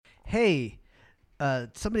hey,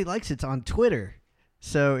 somebody likes it on Twitter.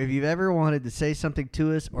 So if you've ever wanted to say something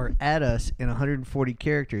to us or at us in 140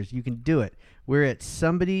 characters, you can do it. We're at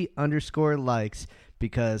somebody_likes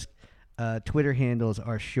because Twitter handles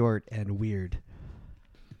are short and weird.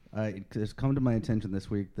 It's come to my attention this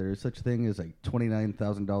week. There is such a thing as a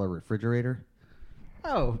 $29,000 refrigerator.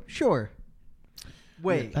 Oh, sure.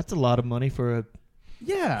 Wait. That's a lot of money for a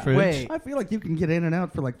fridge. Wait. I feel like you can get in and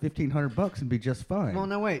out for like $1,500 and be just fine. Well,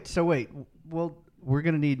 no, wait. So wait. Well, we're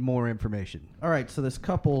going to need more information. All right, so this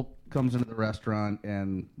couple comes into the restaurant,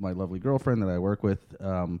 and my lovely girlfriend that I work with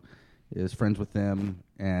is friends with them,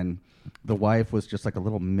 and the wife was just like a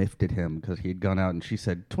little miffed at him because he'd gone out, and she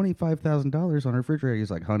said $25,000 on her refrigerator.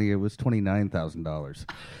 He's like, honey, it was $29,000.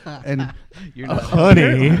 And You're not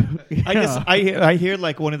Honey, Yeah. I hear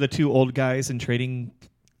like one of the two old guys in trading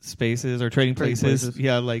spaces or trading Trading places. places.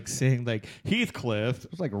 Yeah, like saying like Heathcliff. It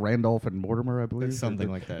was like Randolph and Mortimer, I believe. Something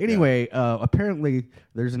like that, Anyway, apparently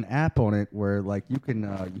there's an app on it where like you can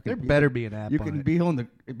There better be an app You on can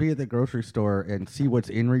it. be at the grocery store and see what's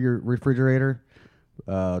in your refrigerator.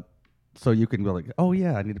 So you can go like, oh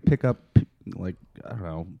yeah, I need to pick up like I don't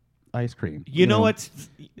know, ice cream. You know what's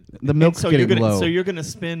the milk's so getting you're gonna, low. So you're going to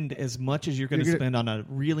spend as much as you're going to You're spend on a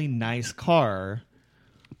really nice car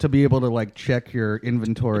to be able to like check your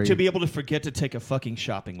inventory. to be able to forget to take a fucking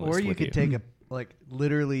shopping list. Or you with could take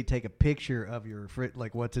literally take a picture of your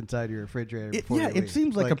like what's inside your refrigerator. before you it leave.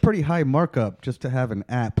 seems like a pretty high markup just to have an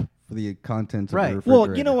app for the contents Right. of the refrigerator.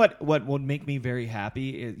 Well, you know what would make me very happy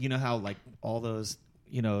is, you know how like all those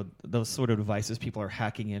those sort of devices people are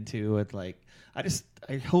hacking into it. Like I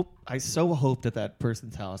so hope that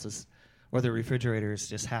person's house is or their refrigerator is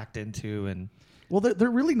just hacked into and. Well,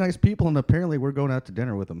 they're really nice people, and apparently we're going out to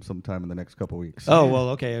dinner with them sometime in the next couple weeks. Oh well,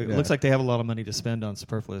 okay. It Yeah. looks like they have a lot of money to spend on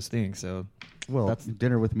superfluous things. So Well, that's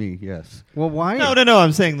dinner with me, yes. Well, why? no.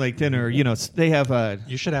 I'm saying like dinner. You know, they have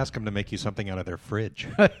You should ask them to make you something out of their fridge.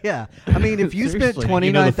 Yeah. I mean, if you spent Seriously.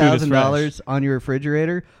 You know the food is $29,000 on your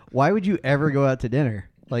refrigerator, why would you ever go out to dinner?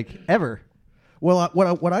 Like ever? Well,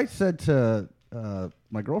 what I said to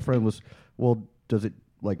my girlfriend was, well, does it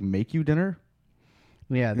like make you dinner?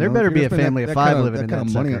 Yeah, You there know, better if be you're a spending family of that five kind of- living in kind that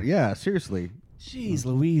of money. sucker. Yeah, seriously. Jeez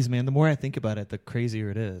Louise, man. The more I think about it, the crazier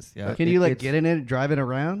it is. Yeah. Can you like it's- get in it, drive it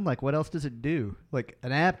around? Like, what else does it do? Like,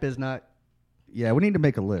 an app is not Yeah, we need to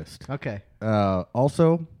make a list. okay.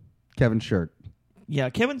 Also, Kevin's shirt. Yeah,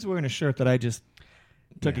 Kevin's wearing a shirt that I just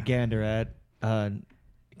took a gander at.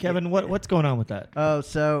 Kevin, what's going on with that? Oh,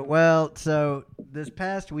 so this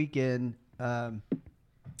past weekend,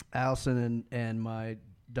 Allison and my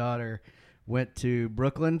daughter went to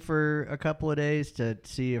Brooklyn for a couple of days to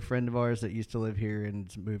see a friend of ours that used to live here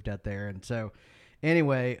and moved out there. And so,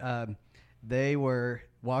 anyway, they were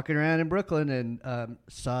walking around in Brooklyn and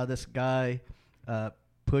saw this guy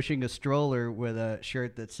pushing a stroller with a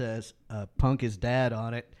shirt that says "Punk is Dad"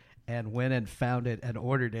 on it, and went and found it and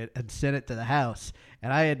ordered it and sent it to the house.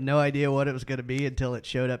 And I had no idea what it was going to be until it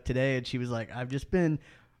showed up today. And she was like, I've just been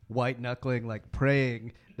white knuckling, like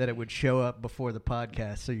praying that it would show up before the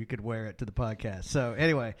podcast so you could wear it to the podcast. So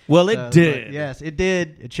anyway. Well, it did. But yes, it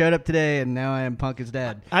did. It showed up today, and now I am Punk is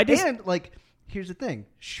Dad. And, like, here's the thing.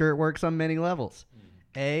 Shirt works on many levels.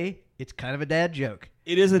 A, it's kind of a dad joke.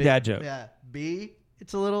 It is a B, dad joke. Yeah. B,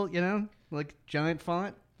 it's a little, like giant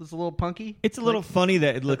font. It's a little punky. It's a little funny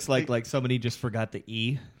that it looks like somebody just forgot the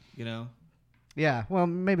E, you know? Yeah, well,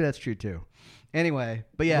 maybe that's true, too. Anyway,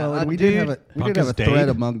 but yeah. Well, we dude, did have a Punk is thread Dade.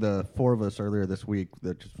 among the four of us earlier this week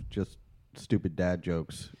that just stupid dad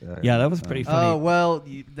jokes. Yeah, that was pretty funny. Oh, well,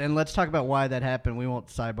 then let's talk about why that happened. We won't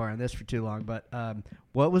sidebar on this for too long, but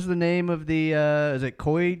what was the name of the, is it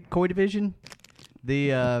Koi Division?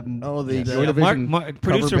 The the Joy Yeah, Division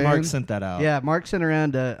producer cover Mark band? sent that out. Yeah, Mark sent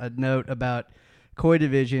around a note about Koi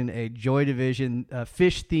Division, a Joy Division,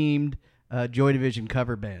 fish-themed Joy Division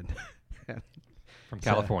cover band. From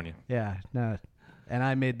California. Yeah, no. And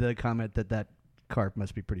I made the comment that carp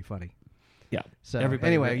must be pretty funny. Yeah. So Everybody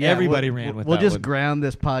anyway, ran- yeah, everybody we'll, ran we'll, with We'll that just one. ground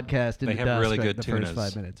this podcast into They have dust really for good the tunas.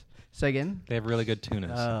 first 5 minutes. Say again? They have really good tunas.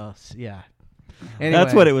 Oh, yeah. Anyway,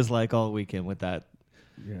 That's what it was like all weekend with that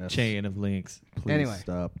Yes. chain of links. Please Anyway.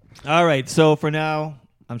 stop. All right, so for now,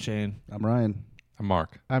 I'm Shane. I'm Ryan. I'm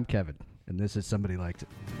Mark. I'm Kevin, and this is Somebody Liked It.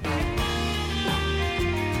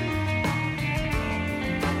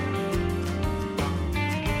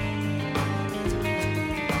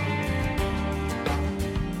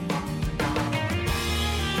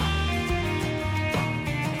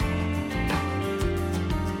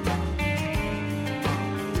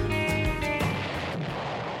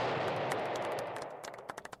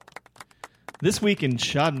 This week in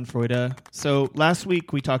Schadenfreude. So last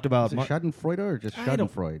week we talked about Is it Schadenfreude or just I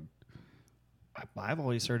don't- Schadenfreude? I've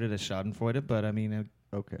always heard it as Schadenfreude, but I mean,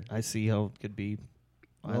 Okay. I see how it could be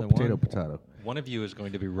either Well, potato, one. potato. One of you is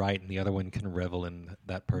going to be right, and the other one can revel in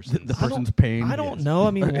that person's. The person's pain. I don't know.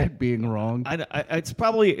 I mean, at being wrong. it's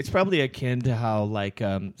probably akin to how like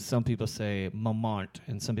some people say moment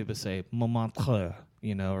and some people say momentre,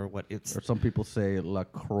 or what it's. Or some people say La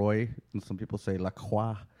Croix, and some people say La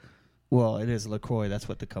Croix. Well, it is LaCroix. That's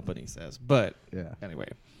what the company says. But Yeah. anyway,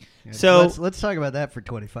 Yeah, so let's talk about that for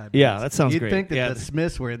 25 minutes. Yeah, that sounds You'd great. think that Yeah. the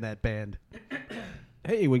Smiths were in that band.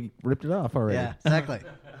 Hey, we ripped it off already. Yeah, exactly.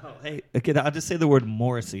 hey, okay, I'll just say the word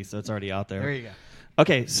Morrissey, so it's already out there. There you go.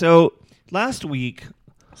 Okay, so last week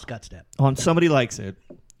Scott Stepp. on Somebody Likes It,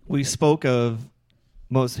 we spoke of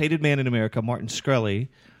most hated man in America, Martin Shkreli,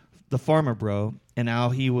 the farmer bro, and how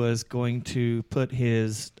he was going to put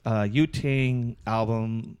his Wu-Tang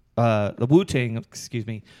album, the Wu-Tang, excuse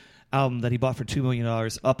me, album that he bought for $2 million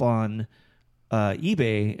up on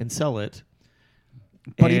eBay and sell it.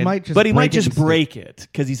 But he might just But he might break it just and break it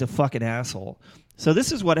because he's a fucking asshole. So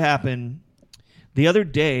this is what happened the other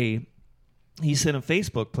day. He sent a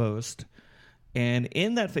Facebook post, and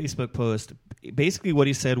in that Facebook post, basically what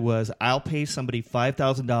he said was, "I'll pay somebody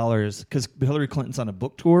 $5,000 because Hillary Clinton's on a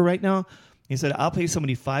book tour right now." He said, "I'll pay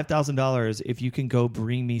somebody $5,000 if you can go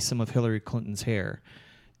bring me some of Hillary Clinton's hair."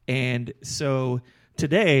 And so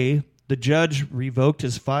today, the judge revoked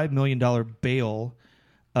his $5 million bail.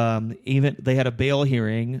 Even they had a bail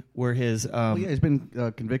hearing where his Well, yeah, he's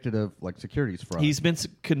been convicted of like securities fraud. he's been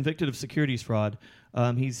convicted of securities fraud.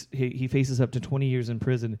 He faces up to 20 years in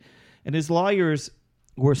prison, and his lawyers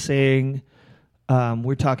were saying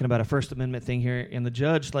we're talking about a First Amendment thing here, and the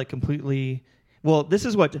judge like completely. Well, this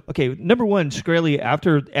is what. Okay, number one, Shkreli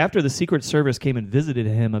after the Secret Service came and visited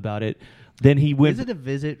him about it, then he went. Is it a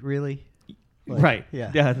visit, really? Like, Right.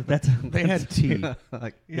 Yeah. Yeah. That's. they had tea.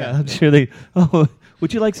 Like, Yeah, I'm sure they. Oh,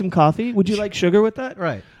 would you like some coffee? Would you like sugar with that?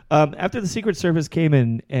 Right. After the Secret Service came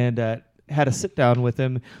in and had a sit down with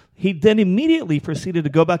him, he then immediately proceeded to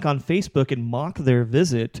go back on Facebook and mock their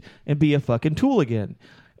visit and be a fucking tool again.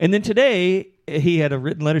 And then today, he had a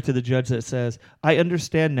written letter to the judge that says, "I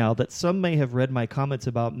understand now that some may have read my comments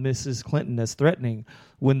about Mrs. Clinton as threatening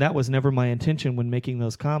when that was never my intention when making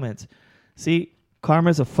those comments." See,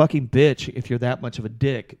 karma's a fucking bitch if you're that much of a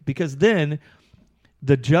dick. Because then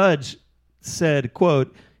the judge said,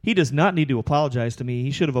 quote, "He does not need to apologize to me. He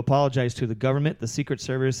should have apologized to the government, the Secret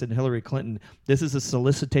Service, and Hillary Clinton. This is a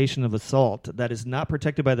solicitation of assault that is not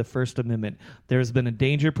protected by the First Amendment. There has been a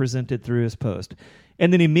danger presented through his post."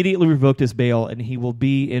 And then immediately revoked his bail, and he will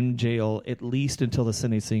be in jail at least until the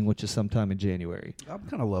sentencing, which is sometime in January. I'm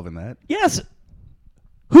kind of loving that. Yes.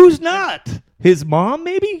 Who's not? His mom,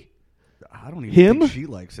 maybe? I don't even Him? think she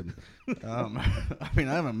likes him. I mean,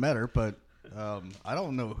 I haven't met her, but I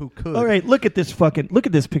don't know who could. All right, look at this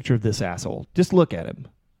picture of this asshole. Just look at him.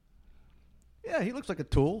 Yeah, he looks like a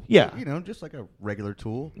tool. Yeah. Just like a regular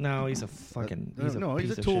tool. No, he's a fucking. He's he's piece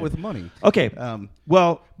a of tool shit. with money. Okay.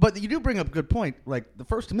 Well, But you do bring up a good point. Like the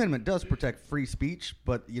First Amendment does protect free speech,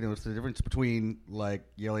 but it's the difference between like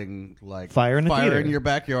yelling like Fire in a theater. in your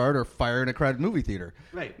backyard or fire in a crowded movie theater.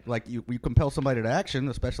 Right. Like you compel somebody to action,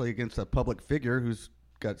 especially against a public figure who's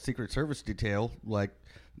got Secret Service detail. Like,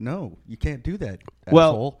 no, you can't do that.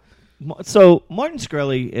 Well, asshole. so Martin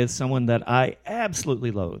Shkreli is someone that I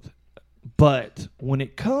absolutely loathe. But when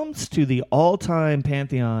it comes to the all-time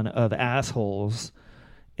pantheon of assholes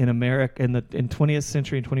in America, in 20th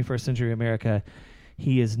century and 21st century America,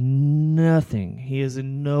 he is nothing. He is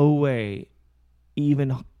in no way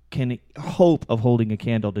even can hope of holding a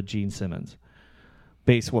candle to Gene Simmons,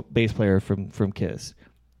 bass player from Kiss.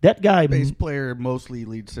 That guy, bass player, mostly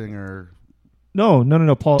lead singer. No.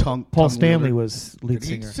 Paul Tongue Stanley wielder. was lead Did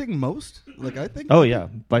he singer. sing most? Like I think. Oh yeah,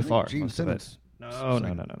 by I think far. Gene most of it. Simmons. No.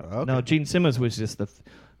 Okay. No, Gene Simmons was just the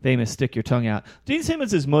famous "stick your tongue out." Gene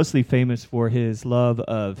Simmons is mostly famous for his love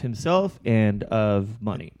of himself and of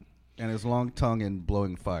money. And his long tongue and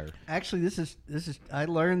blowing fire. Actually, this is I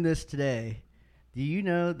learned this today. Do you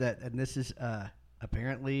know that? And this is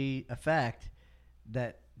apparently a fact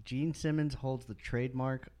that Gene Simmons holds the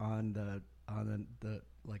trademark on the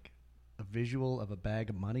like a visual of a bag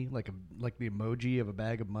of money, like the emoji of a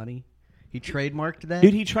bag of money. He trademarked that.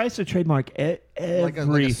 Dude, he tries to trademark everything. Like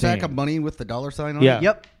a sack of money with the dollar sign on Yeah. it?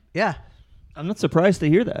 Yep. Yeah. I'm not surprised to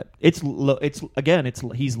hear that. He's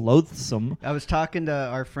loathsome. I was talking to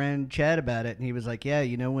our friend Chad about it, and he was like, "Yeah,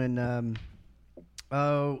 when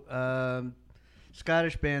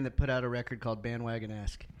Scottish band that put out a record called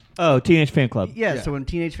Bandwagon-esque. Oh, Teenage Fan Club. Yeah, Yeah. so when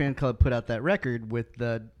Teenage Fan Club put out that record with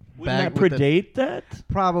the back. Wouldn't that predate that?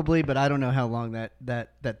 Probably, but I don't know how long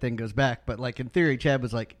that thing goes back. But like in theory, Chad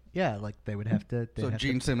was like, yeah, like they would have to. So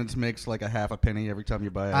Gene Simmons makes like a half a penny every time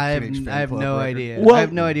you buy a I Teenage Fan have Club no record. idea. Well, I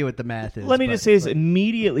have no idea what the math is. Let me but- just say this: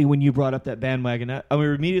 immediately when you brought up that bandwagon,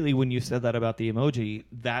 immediately when you said that about the emoji,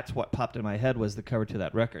 that's what popped in my head was the cover to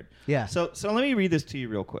that record. Yeah. So let me read this to you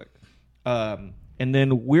real quick, and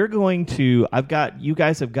then we're going to. You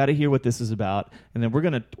guys have got to hear what this is about, and then we're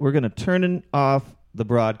gonna turn off the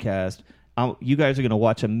broadcast. You guys are going to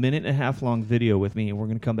watch a 1.5 minute long video with me, and we're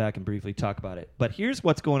going to come back and briefly talk about it. But here's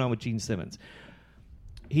what's going on with Gene Simmons.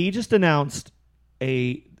 He just announced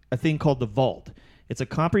a thing called The Vault. It's a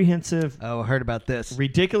comprehensive, Oh, I heard about this.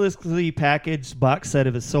 ridiculously packaged box set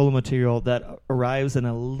of his solo material that arrives in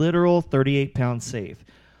a literal 38-pound safe.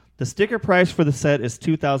 The sticker price for the set is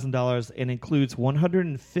 $2,000 and includes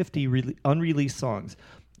 150 unreleased songs.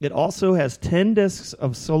 It also has 10 discs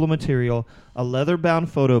of solo material, a leather-bound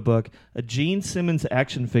photo book, a Gene Simmons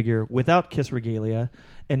action figure without Kiss regalia,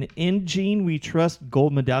 an In Gene We Trust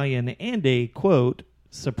gold medallion, and a, quote,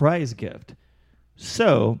 surprise gift.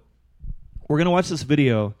 So, we're going to watch this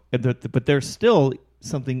video, but there's still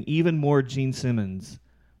something even more Gene Simmons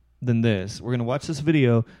than this. We're going to watch this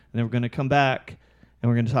video, and then we're going to come back, and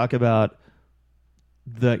we're going to talk about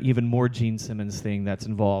the even more Gene Simmons thing that's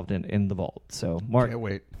involved in The Vault. So, Mark, Can't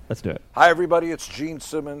wait. let's do it. Hi, everybody. It's Gene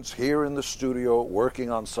Simmons here in the studio working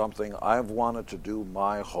on something I've wanted to do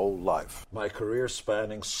my whole life. My career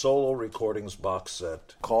spanning solo recordings box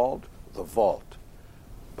set called The Vault.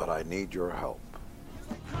 But I need your help.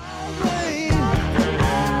 They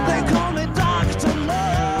call me Dr.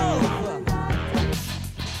 Love.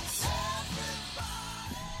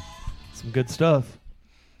 Some good stuff.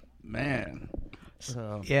 Man.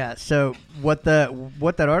 Yeah. So what that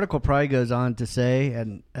article probably goes on to say,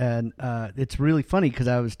 and it's really funny because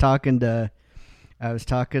I was talking to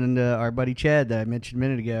our buddy Chad that I mentioned a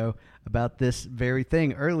minute ago about this very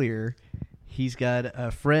thing earlier. He's got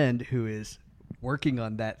a friend who is working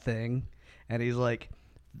on that thing, and he's like,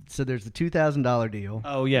 so there's the $2,000 deal.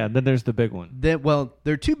 Oh, yeah. Then there's the big one. There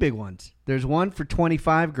are two big ones. There's one for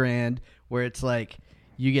 $25,000 where it's like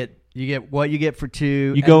you get what you get for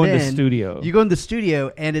two. You go and in the then studio. You go in the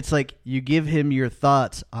studio, and it's like you give him your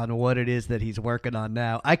thoughts on what it is that he's working on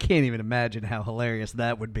now. I can't even imagine how hilarious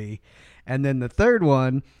that would be. And then the third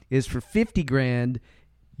one is for $50,000.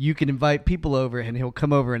 You can invite people over, and he'll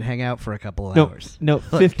come over and hang out for a couple of hours. No,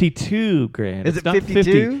 $52,000. Is It's it not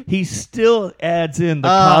 52? 50. He still adds in the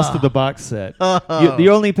cost of the box set.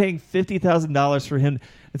 You're only paying $50,000 for him.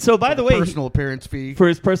 And so, by the way, Personal appearance fee. for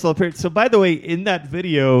his personal appearance. So, by the way, in that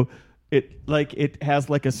video, it has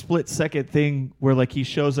like a split second thing where like he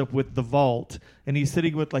shows up with the vault, and he's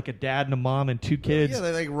sitting with like a dad and a mom and two kids. Yeah,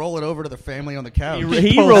 they like roll it over to the family on the couch.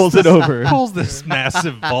 He rolls it over. Pulls this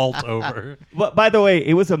massive vault over. But by the way,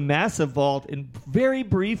 it was a massive vault, and very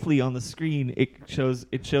briefly on the screen, it shows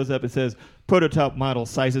up. It says prototype model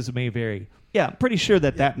sizes may vary. Yeah, I'm pretty sure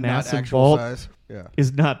that Not massive actual vault size. Yeah.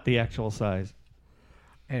 is not the actual size.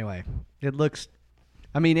 Anyway, it looks.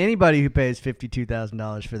 I mean, anybody who pays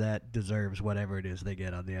 $52,000 for that deserves whatever it is they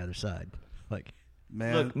get on the other side. Like,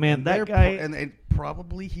 Man, Look, man, and that they're guy- and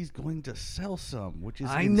probably he's going to sell some, which is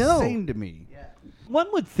I know. insane to me. One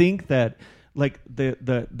would think that like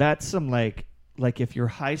that's some like if your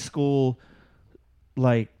high school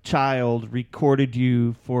like child recorded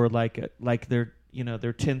you for like their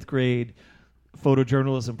 10th grade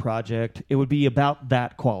photojournalism project, it would be about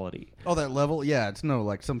that quality. Oh, that level? Yeah, it's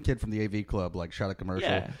like some kid from the AV club like shot a commercial.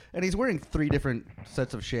 Yeah. And he's wearing 3 different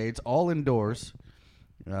sets of shades, all indoors.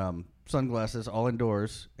 Sunglasses, all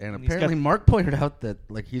indoors. And he's apparently got- Mark pointed out that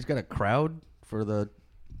like he's got a crowd for the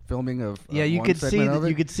filming of yeah, you one could see segment of it.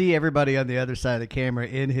 you could see everybody on the other side of the camera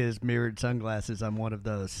in his mirrored sunglasses on one of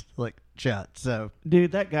those like shots. So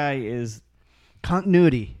Dude, that guy is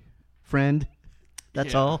continuity, friend.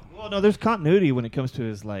 That's all. Well, no, there's continuity when it comes to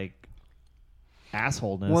his like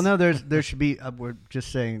assholeness. Well, no, there should be. We're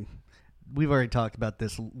just saying. We've already talked about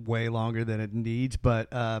this way longer than it needs, but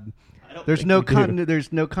there's think no we do.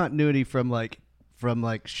 there's no continuity from like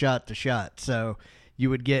shot to shot. So you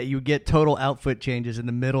would get total outfit changes in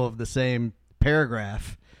the middle of the same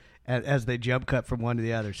paragraph as they jump cut from one to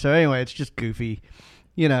the other. So anyway, it's just goofy.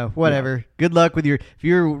 Whatever. Yeah. Good luck with if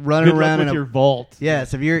you're running Good around luck with your vault.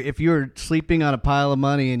 Yes, if you're sleeping on a pile of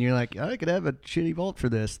money and you're like, I could have a shitty vault for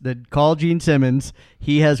this, then call Gene Simmons.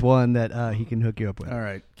 He has one that he can hook you up with. All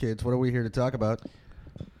right, kids, what are we here to talk about?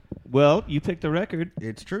 Well, you picked the record.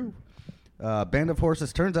 It's true. Band of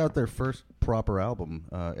Horses turns out their first proper album,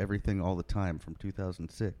 Everything All the Time from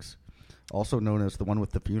 2006. also known as the one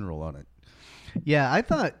with the funeral on it. Yeah, I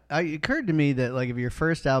thought it occurred to me that like if your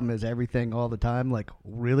first album is everything all the time, like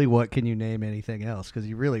really, what can you name anything else? Because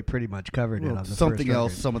you really pretty much covered it on the Something first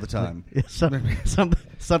else record. some of the time.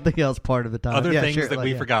 Something else part of the time. Other Yeah, things sure, that like,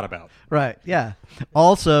 we yeah. forgot about. Right. Yeah.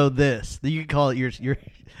 Also, this you could call it your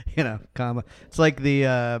comma. It's like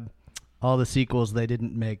the all the sequels they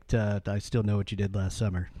didn't make to I Still Know What You Did Last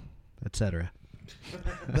Summer, etc.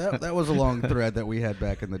 that was a long thread that we had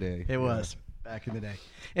back in the day. It was back in the day.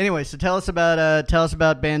 Anyway, so tell us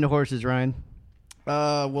about Band of Horses, Ryan.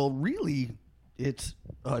 Well, really, it's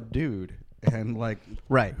a dude, and like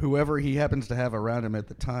Right. whoever he happens to have around him at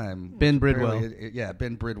the time. Ben Bridwell. Yeah,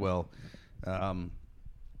 Ben Bridwell.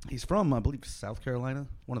 He's from, I believe, South Carolina,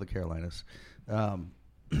 one of the Carolinas,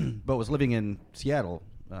 but was living in Seattle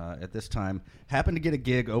at this time. Happened to get a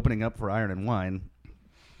gig opening up for Iron and Wine.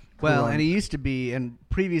 Well, and he used to be, and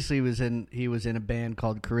previously he was in a band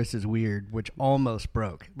called Carissa's Weird, which almost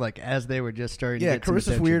broke. Like as they were just starting. Yeah, to get some Carissa's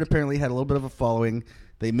attention. Weird apparently had a little bit of a following.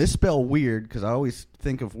 They misspell weird because I always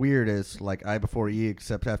think of weird as like I before E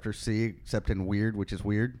except after C, except in weird, which is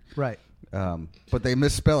weird. Right. But they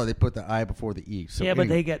misspell it. They put the I before the E. So yeah,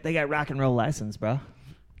 but anyway, they got rock and roll license, bro.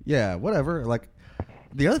 yeah, whatever. Like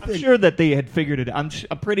the other I'm thing. sure that they had figured it. I'm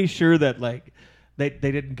pretty sure that like they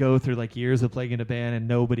didn't go through like years of playing in a band and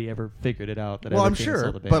nobody ever figured it out. That Well, I'm everything was sure,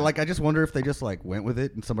 still the band. but like I just wonder if they just like went with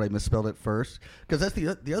it and somebody misspelled it first. Because that's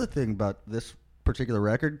the other thing about this particular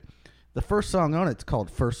record. The first song on it's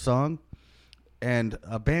called First Song, and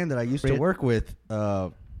a band that I used to work with,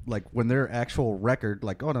 like when their actual record,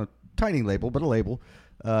 like on a tiny label but a label,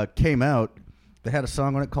 came out, they had a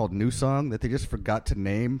song on it called New Song that they just forgot to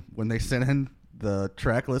name when they sent in the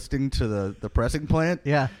track listing to the pressing plant.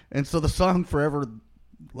 Yeah. And so the song forever,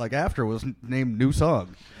 like after, was named New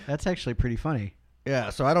Song. That's actually pretty funny. Yeah,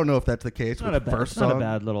 so I don't know if that's the case It's not with a bad, first it's song. not a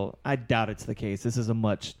bad little. I doubt it's the case. This is a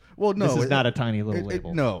much. Well, no, this is not a tiny little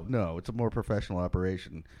label. No, it's a more professional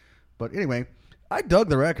operation. But anyway, I dug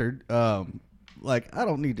the record. Like, I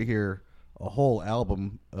don't need to hear a whole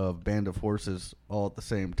album of Band of Horses all at the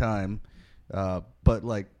same time. But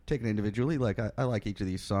like taken individually, like I like each of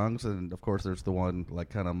these songs, and of course there's the one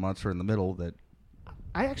like kind of monster in the middle that.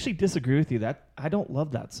 I actually disagree with you. That I don't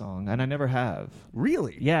love that song, and I never have.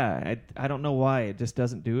 Really? Yeah, I don't know why. It just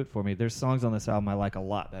doesn't do it for me. There's songs on this album I like a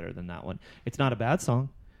lot better than that one. It's not a bad song.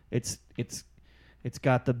 It's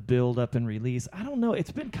got the build up and release. I don't know.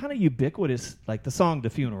 It's been kind of ubiquitous. Like the song "The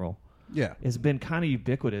Funeral" Yeah. has been kind of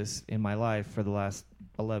ubiquitous in my life for the last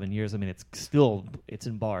 11 years. I mean, it's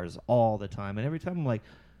in bars all the time, and every time I'm like,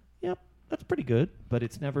 yep, that's pretty good. But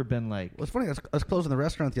it's never been like. Well, it's funny. I was closing the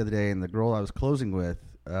restaurant the other day, and the girl I was closing with,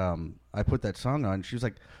 I put that song on. She was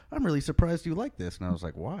like, "I'm really surprised you like this." And I was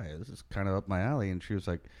like, "Why? This is kind of up my alley." And she was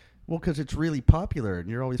like, "Well, because it's really popular, and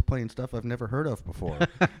you're always playing stuff I've never heard of before."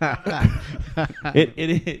 It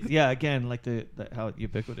is, yeah. Again, like the how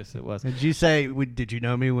ubiquitous it was. Did you say? Did you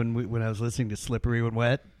know me when I was listening to "Slippery When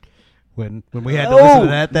Wet"? When we had to listen to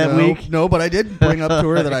that no, week? No, but I did bring up to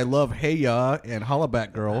her that I love Hey Ya and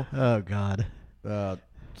Hollaback Girl. Oh God.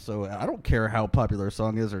 So I don't care how popular a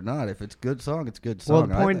song is or not. If it's a good song, it's a good song.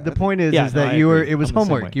 Well, the point is Yeah, no, that I you were. agree. It was I'm the same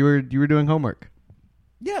homework. way. You were doing homework.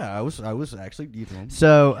 Yeah, I was actually.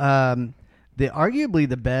 So, arguably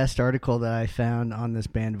the best article that I found on this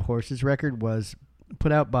Band of Horses record was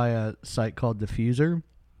put out by a site called Diffuser,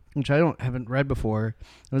 which I haven't read before.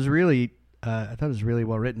 It was really, I thought it was really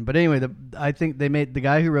well written. But anyway, I think the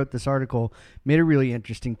guy who wrote this article made a really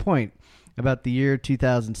interesting point about the year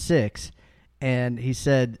 2006. And he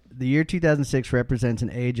said, the year 2006 represents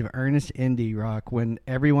an age of earnest indie rock when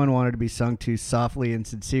everyone wanted to be sung to softly and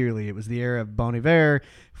sincerely. It was the era of Bon Iver,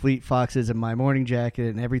 Fleet Foxes, and My Morning Jacket,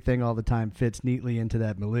 and everything all the time fits neatly into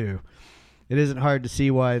that milieu. It isn't hard to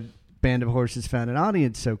see why Band of Horses found an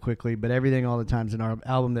audience so quickly, but Everything All the Time is an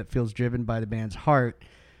album that feels driven by the band's heart.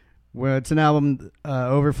 Well, it's an album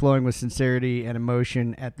overflowing with sincerity and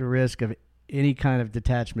emotion at the risk of any kind of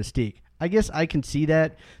detached mystique. I guess I can see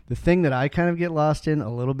that. The thing that I kind of get lost in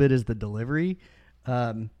a little bit is the delivery,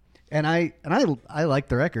 and I like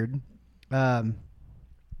the record,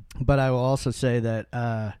 but I will also say that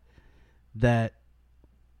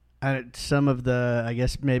some of the, I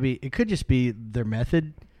guess maybe it could just be their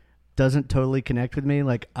method doesn't totally connect with me.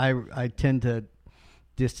 Like I tend to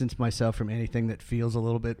distance myself from anything that feels a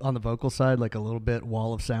little bit on the vocal side, like a little bit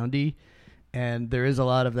wall of soundy. And there is a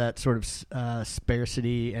lot of that sort of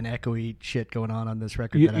sparsity and echoey shit going on this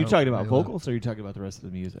record. You're talking about vocals, or you're talking about the rest of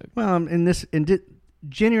the music? Well,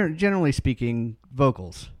 generally speaking,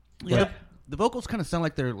 vocals. Yeah, the vocals kind of sound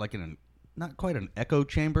like they're like in not quite an echo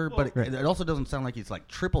chamber, but right. it also doesn't sound like he's like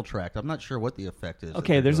triple tracked. I'm not sure what the effect is.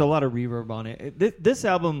 Okay, there's a lot of reverb on it. This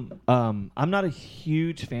album, I'm not a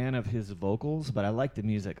huge fan of his vocals, but I like the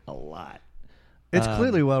music a lot. It's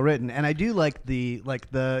clearly well written, and I do like the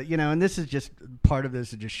and this is just part of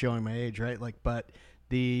this is just showing my age, right? Like, but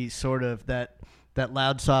the sort of that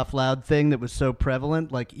loud, soft, loud thing that was so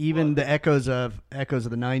prevalent, like even the echoes of the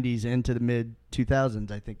 '90s into the mid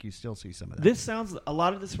 2000s, I think you still see some of that. A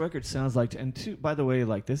lot of this record sounds like, by the way,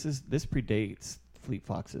 like this predates Fleet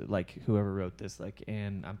Foxes, like whoever wrote this, like,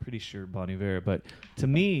 and I'm pretty sure Bon Iver, but to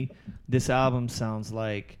me, this album sounds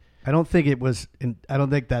like. I don't think it was. I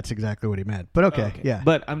don't think that's exactly what he meant. But okay. Yeah.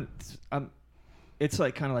 But it's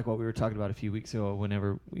like kind of like what we were talking about a few weeks ago.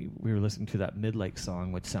 Whenever we were listening to that Midlake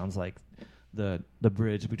song, which sounds like the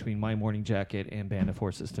bridge between My Morning Jacket and Band of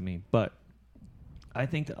Horses to me. But I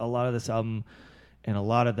think that a lot of this album and a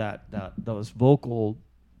lot of the vocal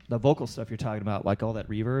stuff you're talking about, like all that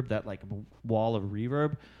reverb, that like wall of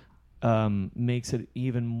reverb, makes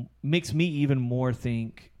me even more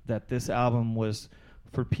think that this album was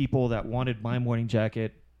for people that wanted My Morning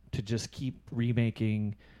Jacket to just keep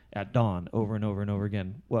remaking At Dawn over and over and over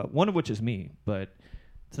again. Well, one of which is me, but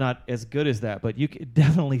it's not as good as that. But it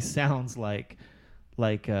definitely sounds like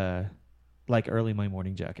early My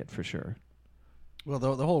Morning Jacket for sure. Well,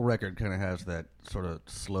 the whole record kind of has that sort of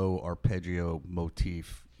slow arpeggio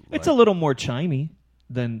motif. It's a little more chimey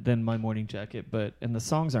than My Morning Jacket, and the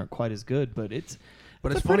songs aren't quite as good. But it's a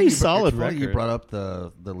funny pretty solid funny record. You brought up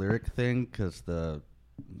the lyric thing because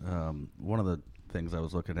one of the things I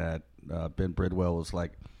was looking at, Ben Bridwell was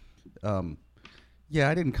like, yeah,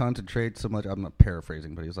 I didn't concentrate so much. I'm not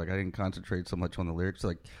paraphrasing, but he was like, I didn't concentrate so much on the lyrics.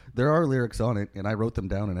 Like, there are lyrics on it, and I wrote them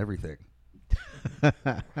down and everything.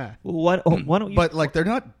 Why don't you? But like, they're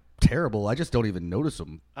not terrible. I just don't even notice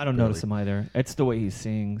them. I don't notice them either. It's the way he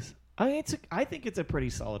sings. I think it's a pretty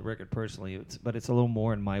solid record personally, but it's a little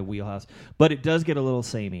more in my wheelhouse. But it does get a little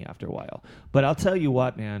samey after a while. But I'll tell you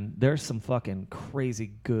what, man, there's some fucking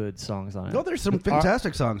crazy good songs on it. No, there's some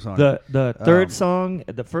fantastic songs on it. The third song,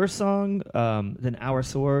 the first song, then Our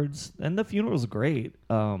Swords, and The Funeral's great.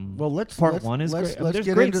 Well, Part one is great. There's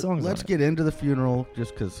great songs. Let's get into The Funeral,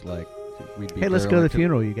 just because like we'd be. Hey, let's go to The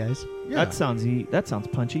Funeral, you guys. Yeah. That sounds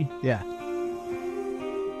punchy. Yeah.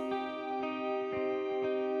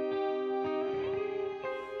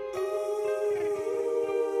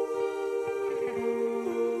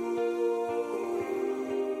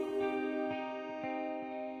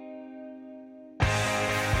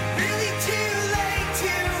 Really too late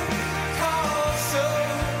to call, so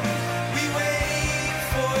we wait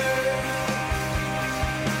for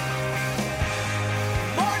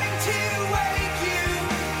morning to wake you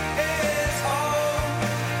is all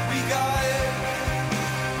we got.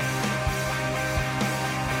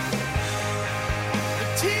 But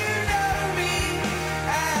to know me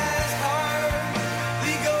as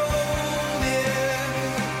hardly golden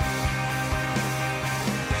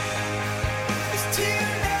is to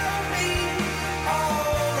know me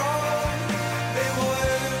all wrong they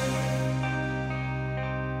would.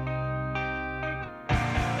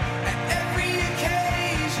 At every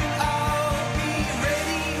occasion I'll be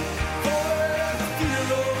ready for the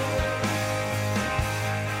funeral.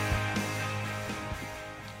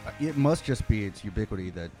 It must just be its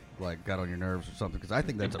ubiquity that like got on your nerves or something. Because I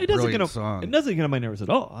think that's a It doesn't brilliant get song. It doesn't get on my nerves at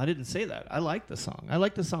all. I didn't say that. I like the song. I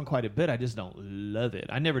like the song quite a bit. I just don't love it.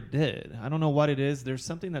 I never did. I don't know what it is. There's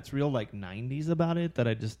something that's real like 90s about it that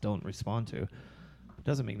I just don't respond to. It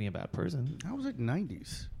doesn't make me a bad person. How was it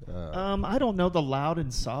 90s? I don't know the loud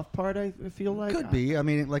and soft part. I feel like Could be. I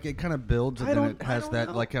mean, it kind of builds, and I then don't- it I has don't that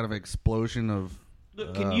know. like kind of explosion of.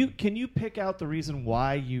 Look, can you pick out the reason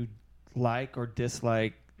why you like or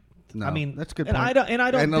dislike? No, I mean, that's a good and point. I don't.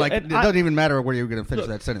 And like, and it I- doesn't even matter where you're going to finish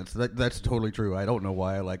Look. that sentence. That's totally true. I don't know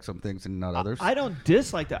why I like some things and not others. I don't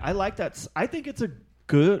dislike that. I like that. I think it's a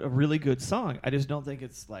really good song. I just don't think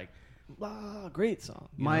it's like great song.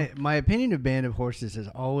 you know? My opinion of Band of Horses has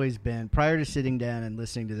always been, prior to sitting down and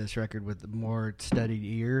listening to this record with a more studied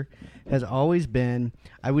ear, has always been,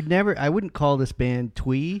 I wouldn't call this band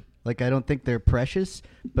twee. Like, I don't think they're precious,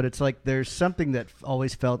 but it's like there's something that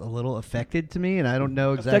always felt a little affected to me, and I don't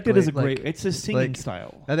know exactly. Affected is a like- great. It's a singing like-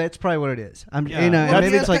 style. That's probably what it is. Yeah. And That's-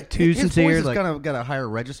 maybe it's like too his sincere. voice has Like, kind of got a higher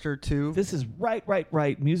register too. This is right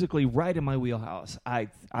musically right in my wheelhouse. I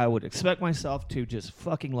would expect myself to just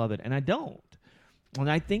fucking love it, and I don't.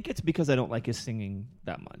 And I think it's because I don't like his singing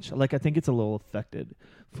that much. Like, I think it's a little affected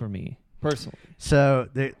for me personally. so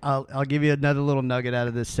I'll give you another little nugget out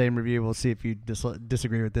of this same review. We'll see if you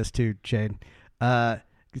disagree with this too, Shane.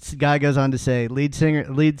 this guy goes on to say, lead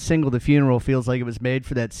single "The Funeral" feels like it was made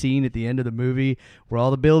for that scene at the end of the movie where all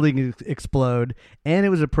the buildings explode, and it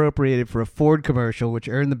was appropriated for a Ford commercial, which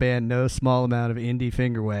earned the band no small amount of indie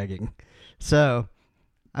finger wagging. So,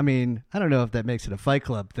 I mean, I don't know if that makes it a Fight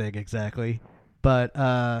Club thing exactly, but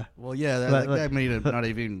Well, yeah, that guy made him not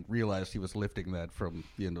even realize he was lifting that from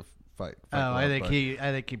the end of Fight Club, I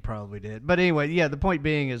think he probably did. But anyway, yeah, the point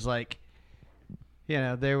being is like, you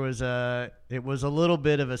know, it was a little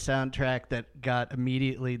bit of a soundtrack that got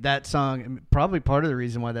immediately that song. Probably part of the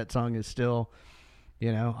reason why that song is still,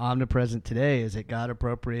 you know, omnipresent today is it got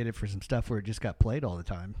appropriated for some stuff where it just got played all the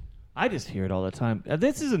time. I just hear it all the time.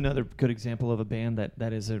 This is another good example of a band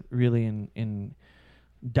that is really in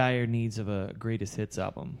dire needs of a greatest hits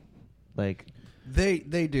album. Like they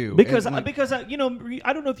do because And, like, you know,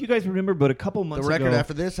 I don't know if you guys remember, but a couple months the record ago,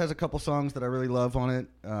 after this has a couple songs that I really love on it.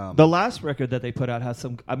 the last record that they put out has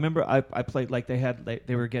some. I remember I played like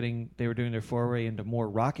they were doing their foray into more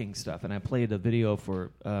rocking stuff, and I played a video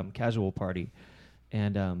for Casual Party,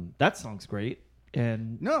 and that song's great.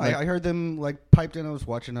 And No, like, I heard them like piped in. I was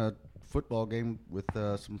watching a football game with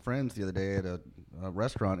some friends the other day at a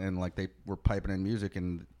restaurant, and like they were piping in music,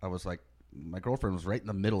 and I was like, my girlfriend was right in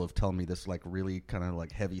the middle of telling me this like really kind of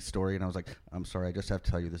like heavy story, and I was like, I'm sorry, I just have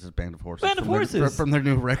to tell you this is Band of Horses. Band of Horses. From their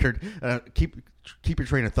new record. Keep your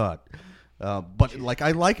train of thought. But like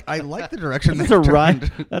I like the direction. that's they a Ryan.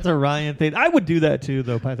 turned. That's a Ryan thing. I would do that too,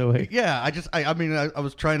 though. By the way, Yeah, I mean, I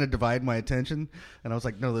was trying to divide my attention, and I was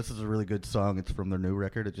like, no, this is a really good song. It's from their new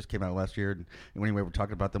record. It just came out last year. And anyway, we're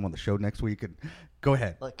talking about them on the show next week. And go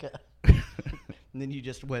ahead. Like, and then you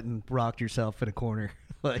just went and rocked yourself in a corner.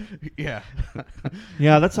 Like, Yeah.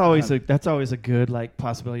 yeah, that's always a good like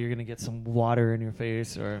possibility. You're gonna get some water in your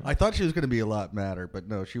face, or I thought she was going to be a lot madder, but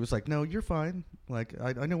no, she was like, no, you're fine. Like,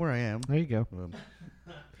 I know where I am. there you go.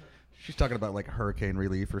 She's talking about like hurricane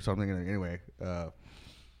relief or something. And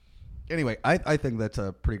anyway, I think that's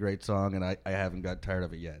a pretty great song, and I haven't got tired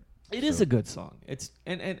of it yet. it is a good song. It's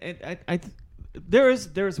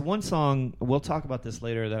there's one song, we'll talk about this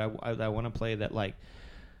later, that I want to play that like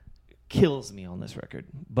kills me on this record,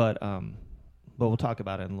 but we'll talk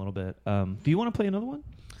about it in a little bit. Do you want to play another one?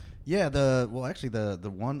 Yeah, the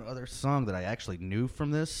one other song that I actually knew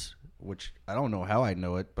from this, which I don't know how I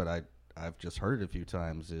know it, but I've just heard it a few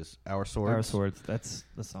times, is Our Swords. Our Swords. That's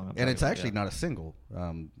the song. And it's actually not a single.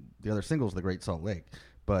 The other single is The Great Salt Lake.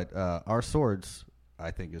 But Our Swords,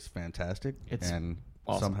 I think, is fantastic. And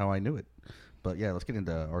awesome. somehow I knew it. But yeah, let's get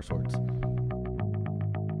into Our Swords.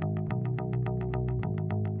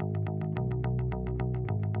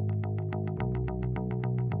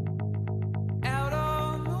 Out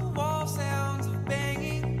on the wall, sounds of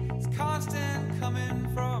banging. It's constant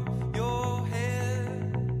coming from your head.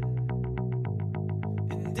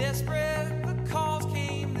 And desperate, the calls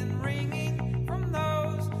came then ringing from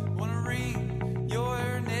those who wanna wring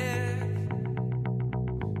your neck.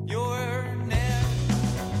 Your neck.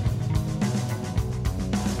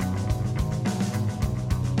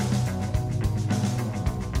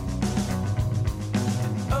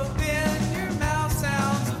 Open your mouth,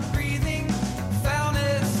 sounds of breathing,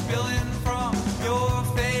 foulness spilling from your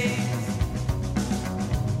face.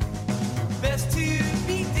 Best to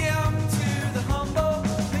be dim to the humble,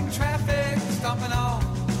 think traffic stomping on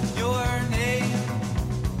your name.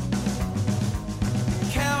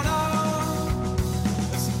 Count on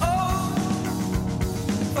this old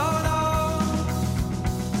photo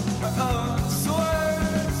of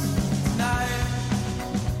swords tonight.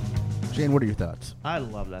 Jane, what are your thoughts? I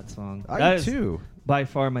love that song. I That do is too. by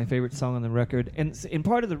far my favorite song on the record, and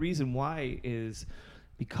part of the reason why is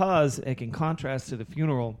because, like, in contrast to The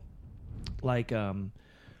Funeral, like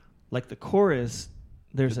the chorus,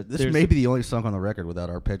 there's This may be the only song on the record without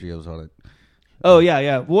arpeggios on it. Oh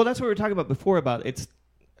yeah. Well, that's what we were talking about before. About it's.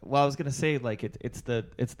 Well, I was gonna say like it's the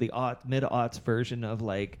mid-aughts version of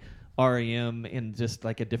like REM in just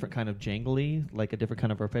like a different kind of jangly, like a different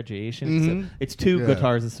kind of arpeggiation. Mhm. So it's two Yeah.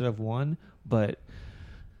 guitars instead of one, but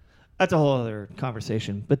that's a whole other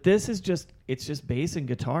conversation. But this is just bass and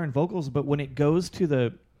guitar and vocals. But when it goes to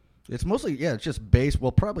the It's mostly, it's just bass.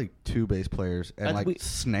 Well, probably two bass players and like we-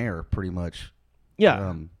 snare, pretty much.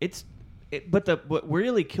 Yeah, but what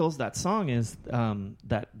really kills that song is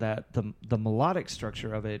that the melodic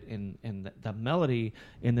structure of it and the melody,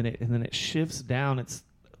 and then it shifts down. It's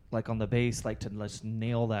like on the bass, like to just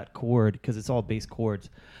nail that chord because it's all bass chords.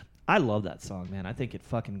 I love that song, man. I think it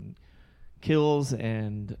fucking kills,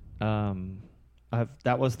 and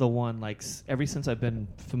that was the one. Like ever since I've been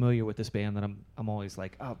familiar with this band, that I'm always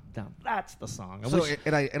like, oh, damn, that's the song.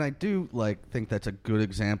 I do like think that's a good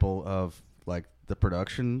example of like the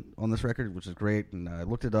production on this record, which is great. And I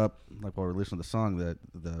looked it up, like while we were listening to the song, that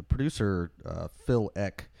the producer Phil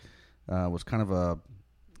Eck was kind of a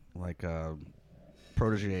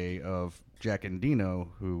protege of Jack Endino,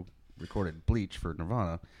 who recorded Bleach for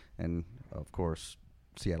Nirvana, and of course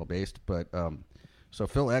Seattle-based. But so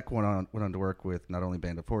Phil Eck went on to work with not only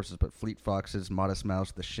Band of Horses, but Fleet Foxes, Modest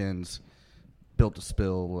Mouse, The Shins, Built to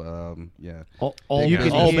Spill. Yeah, all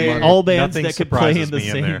bands Nothing that could play in surprises the me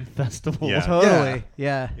in same there. festival. Yeah. Totally.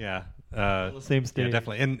 Yeah. Yeah. The same Yeah, stage.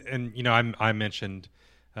 definitely. And you know, I mentioned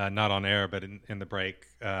not on air, but in the break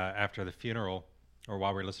after the funeral, or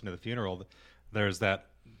while we were listening to the funeral, there's that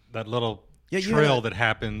little trill that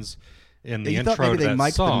happens in the you intro thought maybe to they that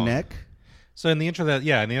mic'd song. the neck. So in the intro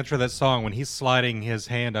of that song, when he's sliding his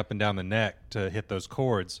hand up and down the neck to hit those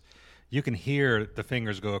chords, you can hear the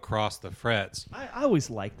fingers go across the frets, I always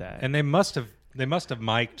like that. and they must have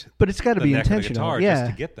mic'd. But it's got to the be neck of the intentional. guitar Yeah.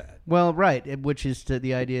 just to get that. Well, right. Which is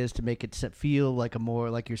the idea is to make it feel like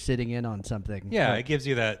like you're sitting in on something. Yeah, Right. it gives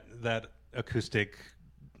you that acoustic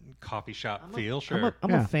coffee shop feel. Sure. I'm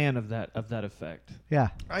Yeah. a fan of that effect. Yeah.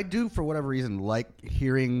 I do, for whatever reason, like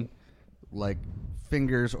hearing like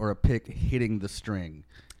fingers or a pick hitting the string.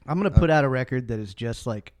 I'm going to put out a record that is just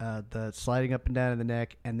like the sliding up and down in the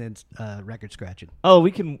neck and then record scratching. Oh,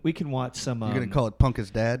 we can watch some. You're gonna call it Punk is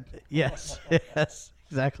Dad? Yes. Yes.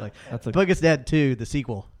 Exactly. That's a- Bug is Dead 2, the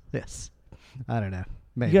sequel. Yes. I don't know.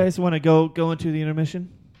 Maybe. You guys want to go into the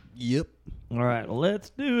intermission? Yep. All right, let's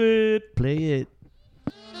do it. play it.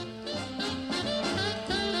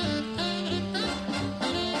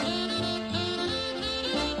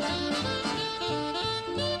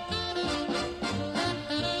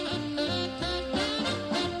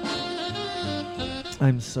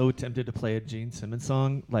 I'm so tempted to play a Gene Simmons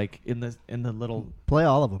song, like in the little Play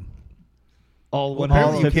all of them. all Well, 100.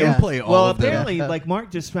 apparently you can play all well, of them. apparently, like Mark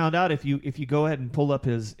just found out, if you go ahead and pull up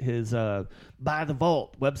his By the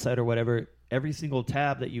Vault website or whatever, every single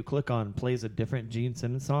tab that you click on plays a different Gene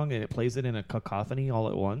Simmons song, and it plays it in a cacophony all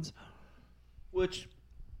at once. Which,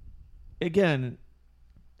 again,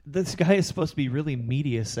 this guy is supposed to be really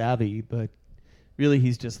media savvy, but really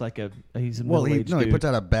he's just like he's a middle-aged dude. he puts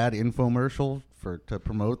out a bad infomercial to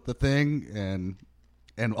promote the thing,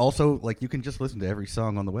 and also like you can just listen to every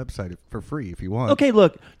song on the website for free if you want. Okay,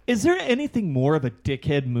 look, is there anything more of a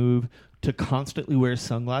dickhead move to constantly wear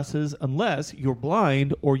sunglasses unless you're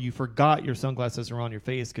blind or you forgot your sunglasses are on your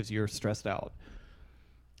face because you're stressed out?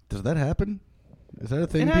 Does that happen? Is that a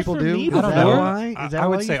thing It has people for do? me I don't before. know. why? Is that I why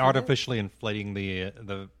would you say forget? artificially inflating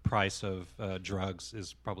the price of drugs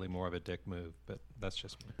is probably more of a dick move, but that's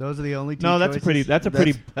just me. Those are the only two No, that's a pretty.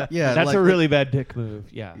 choices? Yeah, That's like a really bad dick move.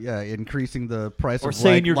 Yeah. Yeah, increasing the price Or of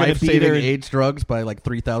saying you're gonna be life-saving there- AIDS drugs by like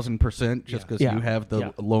 3,000% just because Yeah. you have the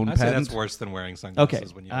Yeah. loan I say patent. that's worse than wearing sunglasses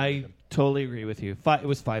Okay, when you I totally agree with you. It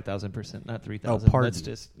was 5,000%, not 3,000. pardon. That's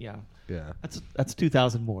just Yeah. That's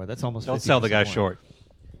 2,000 more. That's almost. don't sell the 50% guy more. short.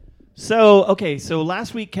 So so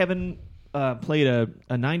last week Kevin played a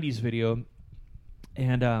 90s video,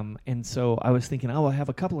 and so I was thinking, I have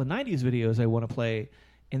a couple of 90s videos I want to play,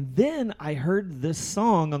 and then I heard this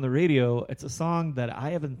song on the radio. It's a song that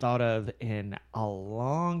I haven't thought of in a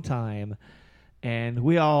long time, and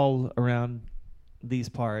we all around these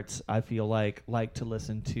parts, I feel like to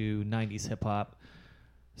listen to 90s hip hop.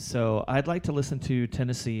 So I'd like to listen to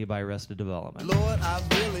Tennessee by Arrested Development. Lord, I've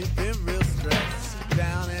really been real stressed,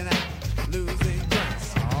 down and out, losing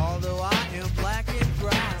grass. Although I am black and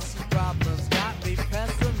brown, problems got me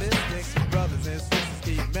pessimistic. Brothers and sisters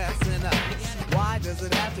keep messing up. Why does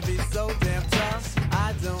it have to be so damn tough?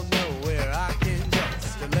 I don't know where I can go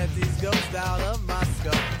to let these ghosts out of my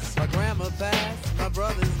skull. My grandma passed, my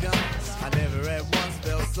brother's gone. I never at once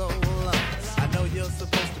felt so alone. I know you're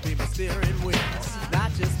supposed to be my steering wheel,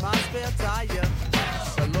 not just my spare tire.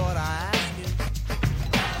 But Lord, I ask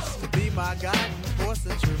you to be my guiding force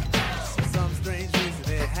and truth. For some strange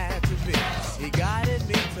reason it had to be. He guided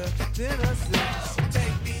me to Tennessee.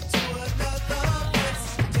 Take me to another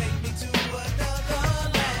place. Take me to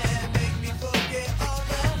another land. Make me forget all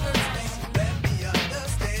that hurts me. Let me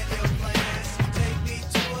understand your plan. Take me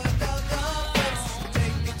to another place.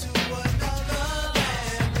 Take me to another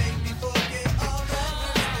land. Make me forget all that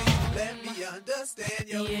hurts me. Let me understand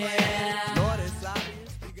your plan. Lord, it's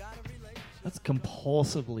obvious we got a relationship. That's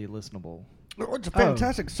compulsively listenable. It's a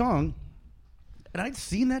fantastic song. And I'd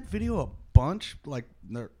seen that video a bunch, like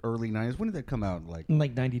in the early 90s. When did that come out? Like,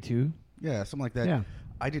 Like 92? yeah, something like that. Yeah.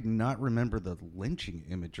 I did not remember the lynching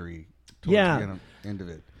imagery towards Yeah. the end of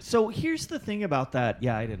it. So here's the thing about that.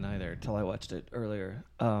 Yeah, I didn't either until I watched it earlier.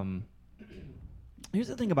 Here's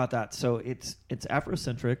the thing about that. So it's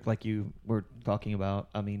Afrocentric, like you were talking about.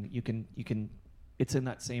 I mean, you can it's in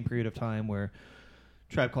that same period of time where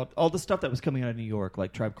Tribe Called, all the stuff that was coming out of New York,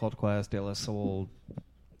 like Tribe Called Quest, De La Soul,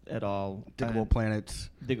 et al. Diggable Planets.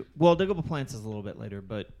 Diggable Planets is a little bit later,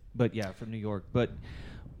 but yeah, from New York. But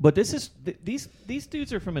this is these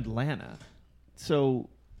dudes are from Atlanta, so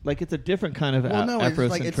like it's a different kind of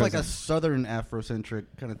Afrocentrism. It's like a southern Afrocentric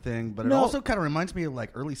kind of thing, but it No. also kind of reminds me of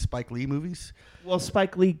like early Spike Lee movies. Well,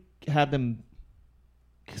 Spike Lee had them.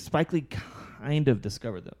 Spike Lee kind of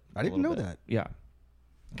discovered them. I didn't know that. Yeah,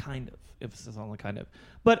 kind of. Emphasis on the kind of.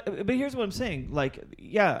 But here's what I'm saying. Like,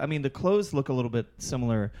 yeah, I mean, the clothes look a little bit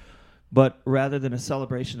similar, but rather than a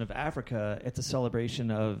celebration of Africa, it's a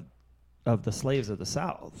celebration of the slaves of the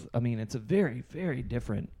South. I mean, it's a very, very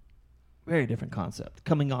different concept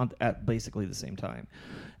coming on at basically the same time,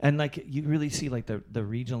 and like you really see like the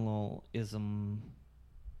regionalism.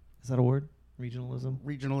 Is that a word?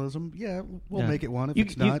 Regionalism. Yeah, we'll Yeah. make it one if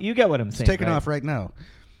it's not. You get what I'm it's saying. taking right? off right now.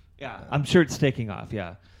 Yeah, I'm sure it's taking off.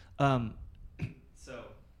 Yeah. So,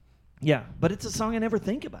 yeah, but it's a song I never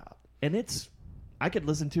think about, and I could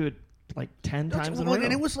listen to it like 10 times in a row.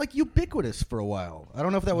 And it was like ubiquitous for a while. I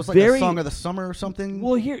don't know if that was like Very- a song of the summer or something.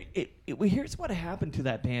 Well, here's what happened to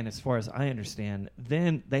that band, as far as I understand.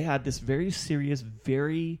 Then they had this very serious,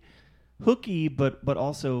 very hooky, but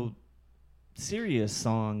also serious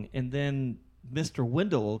song, and then Mr.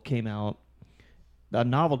 Wendell came out, a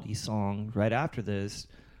novelty song right after this.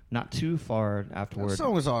 Not too far afterward. The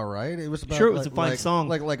song was all right. It was about Sure, it was a fine song.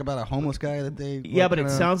 like about a homeless guy that they Yeah, but it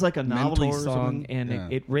sounds like a novelty mentor or song, something. and Yeah.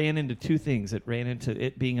 it ran into two things. It ran into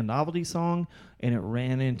it being a novelty song, and it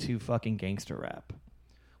ran into fucking gangster rap,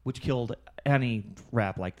 which killed any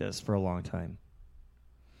rap like this for a long time.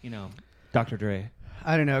 You know, Dr. Dre.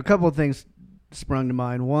 I don't know. A couple of things sprung to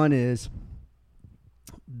mind. One is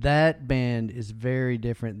that band is very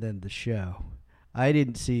different than the show. I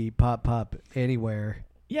didn't see Pop Pop anywhere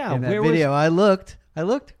Yeah, in that where video. was I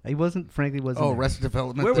looked. He wasn't. Frankly, wasn't. Oh, there. Arrested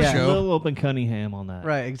Development. where the was show. Lil Open Cunningham on that?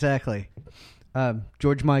 Right. Exactly.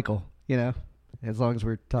 George Michael. You know, as long as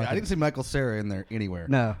we're talking. Yeah, I didn't see Michael Cera in there anywhere.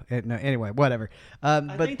 No. Anyway, whatever. I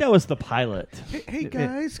But think that was the pilot. Hey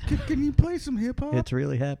guys, can you play some hip hop? it's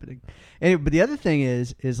really happening. Anyway, but the other thing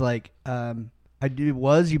is like it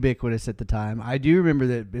was ubiquitous at the time. I do remember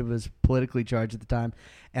that it was politically charged at the time,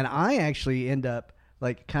 and I actually end up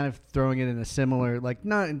like kind of throwing it in a similar, like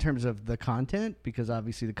not in terms of the content, because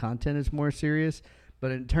obviously the content is more serious, but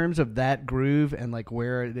in terms of that groove and like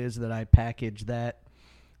where it is that I package the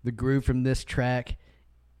groove from this track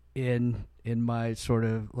in my sort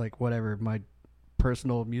of like whatever, my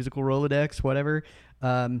personal musical Rolodex, whatever,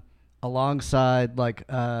 alongside like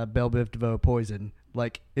Belle Biv DeVoe Poison.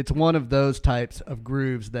 Like it's one of those types of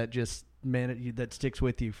grooves that just that sticks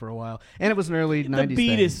with you for a while. And it was an early 90s The beat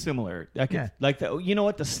thing. is similar. Yeah. Like you know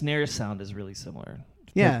what? The snare sound is really similar.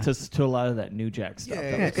 Yeah. To a lot of that New Jack stuff. Yeah,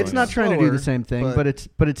 that Yeah, was it's going not on. trying to do the slower, same thing, but-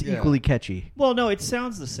 but it's yeah. equally catchy. Well, no, it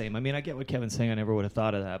sounds the same. I mean, I get what Kevin's saying. I never would have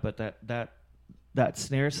thought of that, but that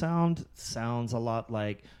snare sound sounds a lot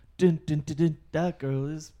like dun, dun, dun, dun, that girl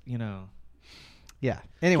is, you know. Yeah.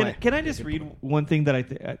 Anyway, Can I just read one thing that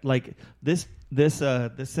I like this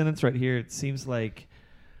sentence right here? It seems like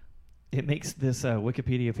it makes this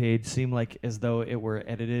Wikipedia page seem like as though it were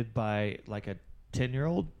edited by like a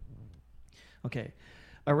 10-year-old. Okay.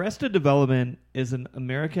 Arrested Development is an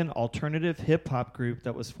American alternative hip-hop group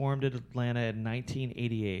that was formed in Atlanta in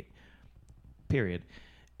 1988. Period.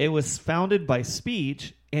 It was founded by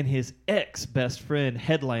Speech and his ex-best friend,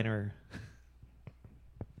 Headliner.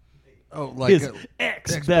 Oh, like His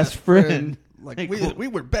ex-best friend. Like we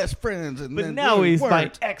were best friends, and But then now we he's my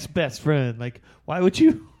weren't. ex-best friend. Like, why would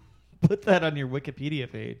you put that on your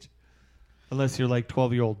Wikipedia page? Unless you're like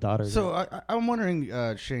 12-year-old daughter. So I'm wondering,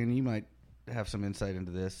 Shane, you might have some insight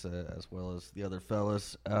into this as well as the other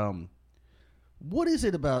fellas. What is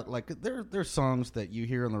it about, like, there's songs that you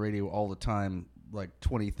hear on the radio all the time, like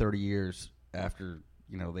 20, 30 years after,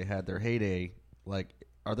 you know, they had their heyday. Like,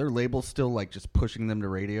 are their labels still, like, just pushing them to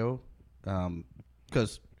radio?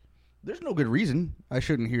 Because there's no good reason I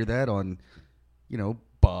shouldn't hear that on, you know,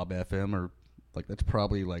 Bob FM, or, like, that's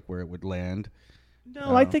probably, like, where it would land.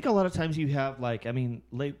 No, I think a lot of times you have like, I mean,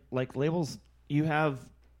 like labels. You have,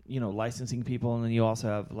 you know, licensing people, and then you also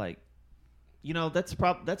have like, you know, that's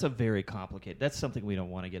a very complicated. That's something we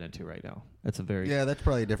don't want to get into right now. That's a very Yeah, that's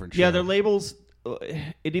probably a different show. yeah. Their labels,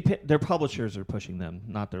 their publishers are pushing them,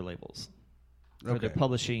 not their labels. Or their Okay.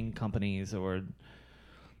 publishing companies or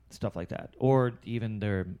stuff like that, or even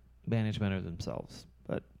their management or themselves.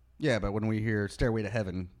 But Yeah, but when we hear Stairway to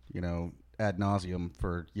Heaven, you know, ad nauseum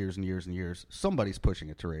for years and years and years, somebody's pushing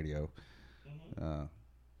it to radio.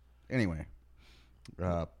 Anyway,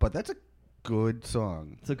 but that's good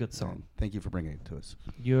song. It's a good song. Thank you for bringing it to us.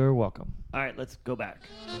 You're welcome. All right, let's go back.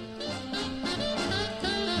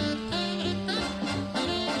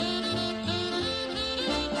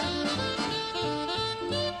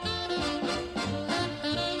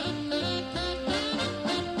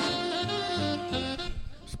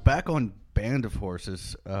 So back on Band of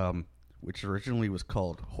Horses, which originally was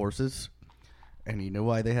called Horses, and you know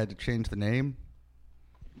why they had to change the name?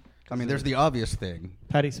 I mean, there's the obvious thing.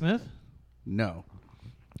 Patti Smith? No.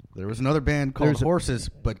 There was another band called Horses,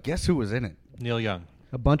 but guess who was in it? Neil Young.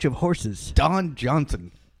 A bunch of horses. Don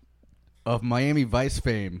Johnson of Miami Vice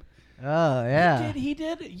fame. Oh, yeah. He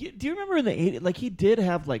did. Do you remember in the 80s? Like, he did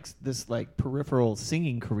have, like, this, like, peripheral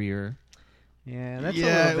singing career. Yeah, that's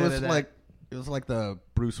Yeah, a little bit of that. it was like the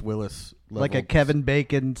Bruce Willis level. Like a Kevin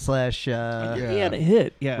Bacon / He had a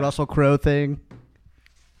hit. Yeah. Russell Crowe thing.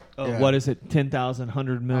 Oh, Yeah. what is it? 10,000,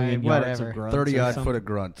 100 million yards whatever. of grunts. 30-odd or foot of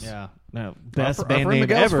grunts. Yeah. No, best Our band friend name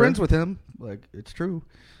Miguel's ever. friends with him. Like, it's true.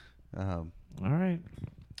 All right.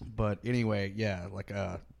 But anyway, yeah,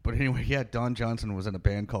 Don Johnson was in a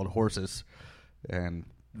band called Horses, and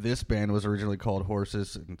this band was originally called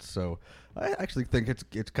Horses, and so I actually think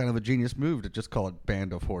it's kind of a genius move to just call it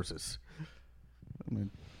Band of Horses. I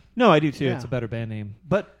mean, No, I do too. Yeah. It's a better band name.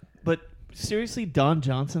 But seriously, Don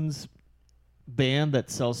Johnson's band that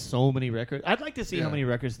sells so many records. I'd like to see how many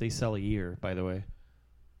records they sell a year, by the way.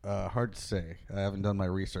 hard to say. I haven't done my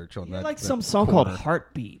research on He that. had like that some song corner. called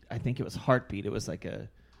Heartbeat. I think it was Heartbeat. It was like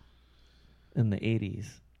in the 80s.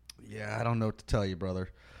 Yeah, I don't know what to tell you, brother.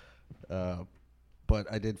 But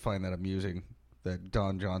I did find that amusing that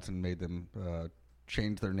Don Johnson made them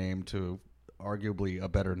change their name to arguably a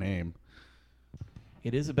better name.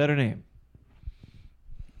 It is a better name.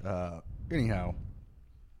 Anyhow.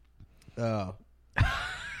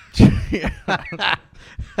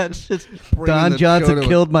 That's just Bringing Don the Johnson show to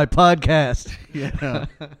killed my podcast. Yeah.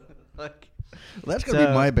 Like, That's going to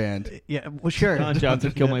be my band. yeah, well, sure. Don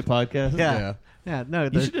Johnson killed my podcast. Yeah. Yeah, no,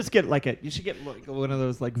 You should just get like one of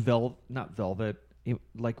those like not velvet,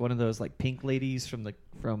 like one of those like pink ladies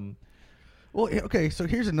from. Well, okay, so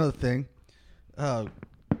here's another thing.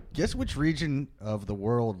 Guess which region of the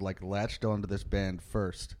world like latched onto this band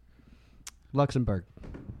first? Luxembourg.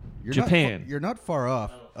 Japan. You're not far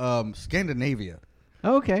off. Scandinavia.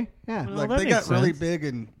 Oh, okay, yeah. Well, Like that they got makes really sense. big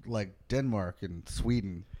in like Denmark and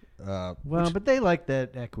Sweden. Well, which- but they like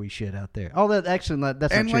that equi shit out there. Oh, that's not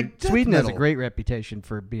And, true. like, death Sweden has a metal. great reputation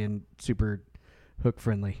for being super hook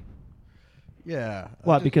friendly. yeah.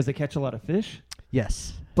 What? Because they catch a lot of fish.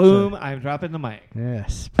 Yes. Boom! I'm dropping the mic.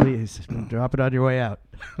 Yes, please drop it on your way out.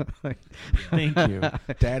 Thank you.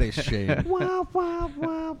 That is shame. Wah, wah,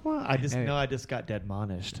 wah, wah. I just Anyway. know I just got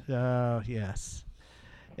demonished. Oh, yes.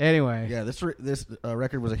 Anyway, Yeah, this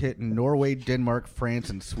record was a hit in Norway, Denmark, France,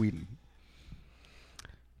 and Sweden.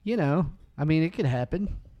 you know, I mean, it could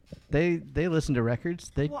happen. They listen to records.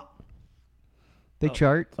 They Oh,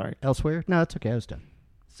 chart sorry. elsewhere. No, it's okay. I was done.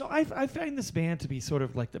 So I find this band to be sort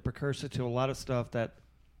of like the precursor to a lot of stuff that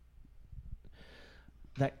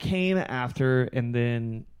came after, and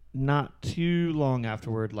then not too long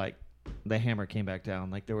afterward, like the hammer came back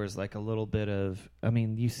down. Like there was like a little bit of, I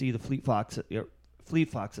mean, you see the Fleet Foxes.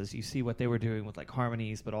 You see what they were doing with like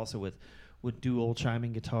harmonies, but also with dual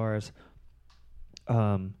chiming guitars.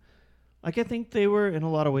 Like I think they were in a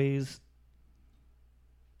lot of ways.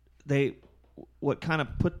 What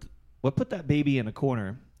put that baby in a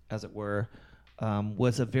corner, as it were,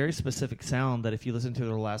 was a very specific sound that if you listen to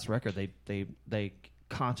their last record, they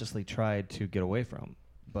consciously tried to get away from,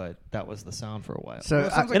 but that was the sound for a while. So,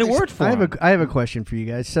 and it worked for them. I have a question for you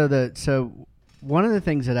guys. So one of the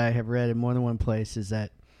things that I have read in more than one place is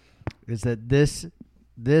that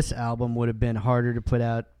this album would have been harder to put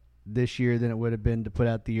out this year than it would have been to put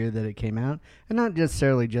out the year that it came out, and not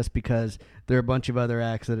necessarily just because there are a bunch of other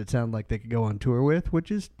acts that it sounded like they could go on tour with,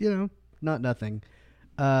 which is not nothing.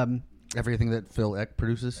 Everything that Phil Eck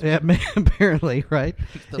produces. Yeah, apparently, right?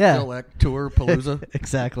 The yeah, Phil Eck tour Palooza.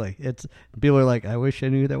 exactly. It's people are like, I wish I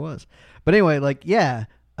knew who that was. But anyway, like, yeah.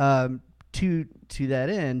 To that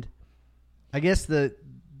end, I guess the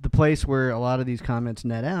place where a lot of these comments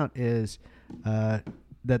net out is that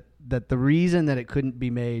the reason that it couldn't be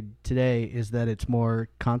made today is that it's more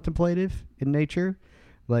contemplative in nature.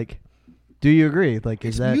 Like, do you agree? Like,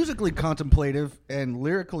 It's is that musically contemplative and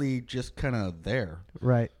lyrically just kind of there.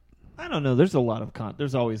 right? I don't know. There's a lot of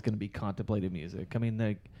there's always going to be contemplative music. I mean,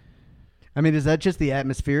 Is that just the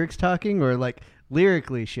atmospherics talking, or like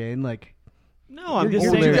lyrically, Shane? Like, no, I'm You're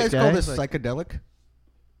just Would you saying. lyrics guys call guy. this Like- psychedelic?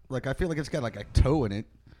 Like, I feel like it's got like a toe in it.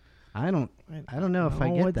 I don't know if I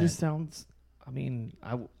get that. This sounds. I mean,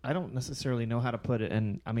 I don't necessarily know how to put it,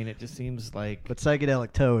 and I mean, it just seems like But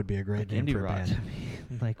Psychedelic Toe would be a great name indie for a rock band. to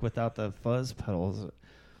me. Like without the fuzz pedals,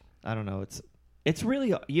 I don't know. It's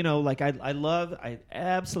really, you know, like I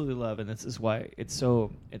absolutely love, and this is why it's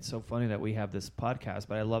so funny that we have this podcast.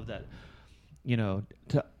 But I love that, you know,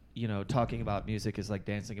 talking about music is like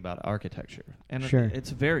dancing about architecture, and Sure. it's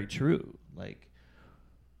very true. Like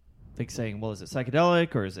saying, well, is it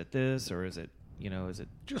psychedelic or is it this or is it, you know, is it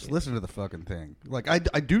Just listen to the fucking thing. Like I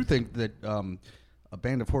do think that a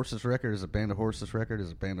Band of Horses record is a Band of Horses record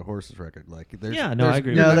is a Band of Horses record. Like there's Yeah, no, I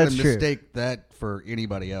agree. You're No, not that's gonna true. mistake that for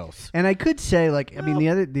anybody else. And I could say, like, I mean,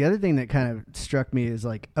 the other thing that kind of struck me is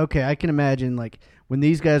like, okay, I can imagine like when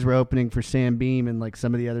these guys were opening for Sam Beam and like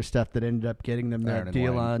some of the other stuff that ended up getting them Iron that and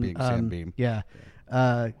deal Wine on being Sam Beam. yeah,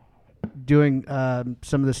 doing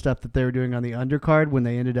some of the stuff that they were doing on the undercard when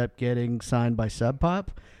they ended up getting signed by Sub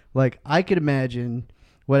Pop. Like I could imagine,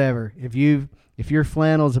 whatever, if your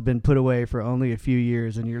flannels have been put away for only a few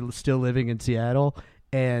years and you're still living in Seattle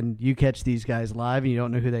and you catch these guys live and you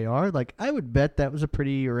don't know who they are, like I would bet that was a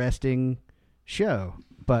pretty arresting show.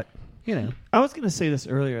 But, you know. I was going to say this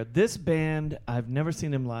earlier. This band, I've never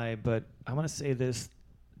seen them live, but I want to say this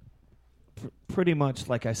pretty much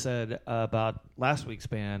like I said about last week's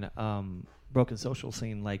band, Broken Social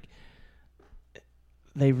Scene. Like,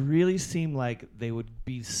 they really seem like they would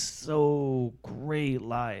be so great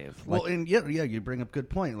live. Well, Like, and yeah, you bring up a good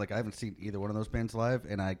point. Like I haven't seen either one of those bands live,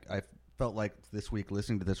 and I felt like this week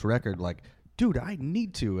listening to this record, like, dude, I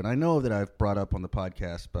need to. And I know that I've brought up on the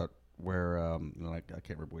podcast about where, you know, I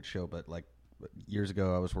can't remember which show, but like years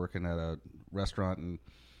ago I was working at a restaurant and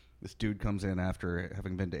this dude comes in after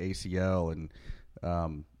having been to ACL,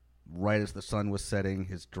 and right as the sun was setting,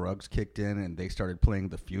 his drugs kicked in and they started playing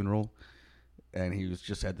The Funeral. And he was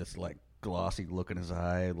just had this like glossy look in his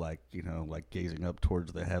eye, like, you know, like gazing up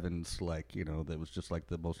towards the heavens, like, you know, that was just like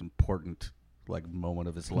the most important like moment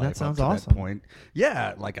of his life. That sounds up to awesome. That point.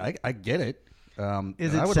 Yeah, like I get it.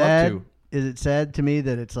 Is I it would sad? love to. Is it sad to me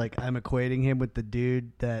that it's like I'm equating him with the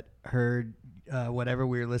dude that heard whatever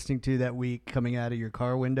we were listening to that week coming out of your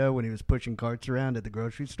car window when he was pushing carts around at the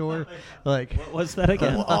grocery store? Like, what was that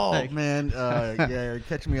again? Oh man, yeah, you're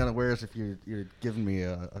catching me unawares if you're giving me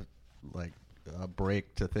a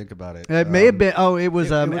break to think about it. it may have been. Oh, it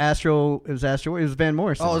was it was- Astro. It was Astro. It was Van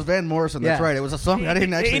Morrison. Oh, it was Van Morrison. That's Yeah. right. It was a song I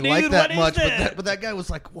didn't actually dude, like what that is much, that? but that guy was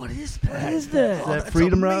like, "What is that? What is that? Is that that's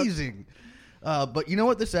Freedom Rock? amazing." But you know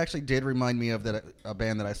what? This actually did remind me of a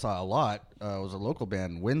band that I saw a lot. It was a local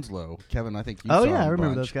band, Winslow. Kevin, I think you saw Oh yeah, them I a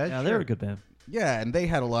remember bunch. those guys. Yeah, they were a good band. Yeah, and they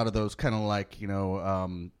had a lot of those kind of like, you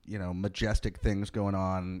know, majestic things going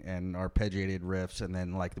on and arpeggiated riffs, and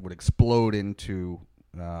then like it would explode into,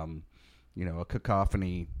 you know, a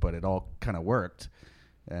cacophony, but it all kind of worked.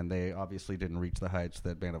 And they obviously didn't reach the heights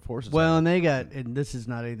that Band of Horses. Well, had. and they got, and this is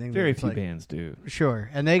not anything. Very that's few like, bands do. Sure,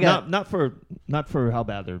 and they got Not for how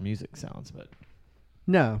bad their music sounds, but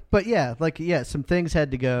no, but yeah, like yeah, some things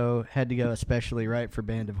had to go especially right for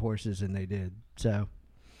Band of Horses, and they did. So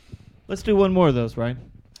let's do one more of those, right?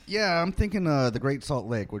 Yeah, I'm thinking The Great Salt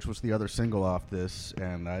Lake, which was the other single off this,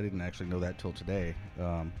 and I didn't actually know that till today.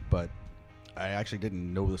 But I actually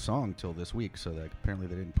didn't know the song till this week, so that apparently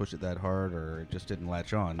they didn't push it that hard, or it just didn't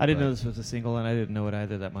latch on. I didn't But- know this was a single, and I didn't know it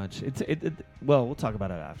either that much. Well, we'll talk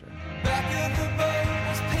about it after. Back of the boat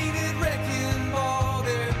was painted wrecking ball.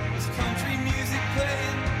 There was country music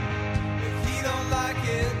playing, but he don't like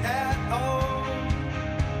it at all.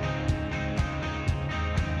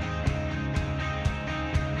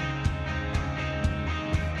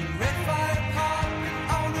 And red fire popping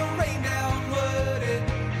on the rain down wooded,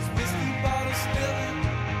 his whiskey bottle spilling,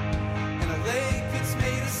 and a lake that's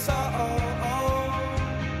made of salt.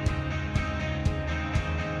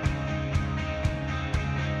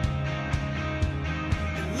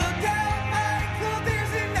 Look out, Michael,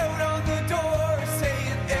 there's a note on the door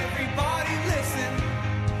saying everybody listen,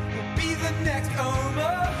 we'll be the next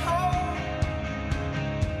Omaha.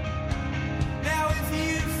 Now if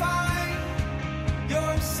you find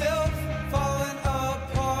yourself falling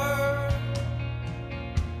apart,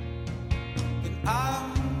 then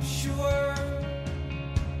I'm sure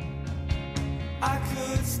I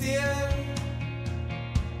could stand.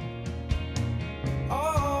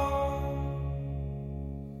 Oh,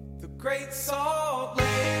 the Great Salt Lake.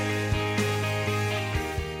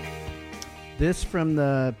 this from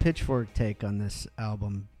the Pitchfork take on this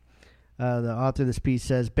album. The author of this piece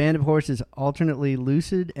says, Band of Horses' alternately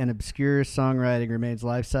lucid and obscure songwriting remains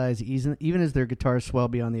life-size even as their guitars swell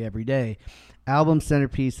beyond the everyday. Album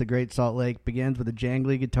centerpiece, The Great Salt Lake, begins with a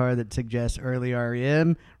jangly guitar that suggests early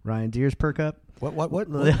REM. Ryan's ears perk up.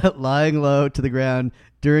 What? lying low to the ground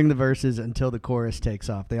during the verses until the chorus takes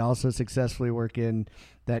off. They also successfully work in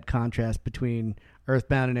that contrast between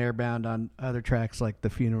Earthbound and Airbound on other tracks like The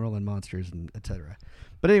Funeral and Monsters and etc.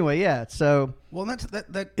 But anyway, yeah. So Well,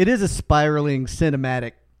 that it is a spiraling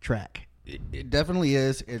cinematic track. it definitely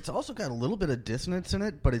is. It's also got a little bit of dissonance in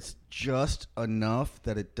it, but it's just enough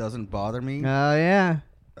that it doesn't bother me. Oh yeah.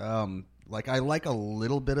 Like I like a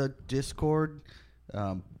little bit of discord,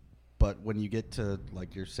 but when you get to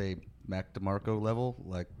like your say Mac DeMarco level,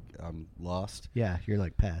 like I'm lost. Yeah, you're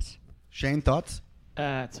like pass. Shane, thoughts?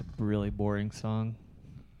 It's a really boring song.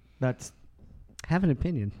 That's Have an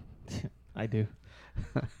opinion. I do.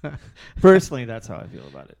 Personally, that's how I feel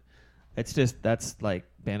about it. It's just that's like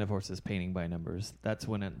Band of Horses painting by numbers. That's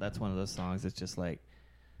one of those songs that's just like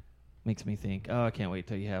makes me think, oh, I can't wait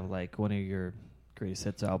till you have like one of your greatest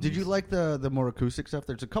hits albums. Did you like the more acoustic stuff?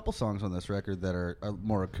 There's a couple songs on this record that are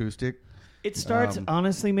more acoustic. It starts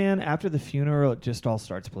honestly, man. After The Funeral, it just all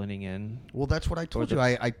starts blending in. Well, that's what I told you.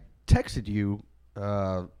 I texted you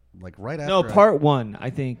like right after. No, part one. I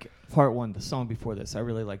think part one, the song before this. I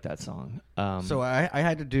really like that song. So I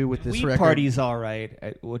had to do with this Weed record. Party's all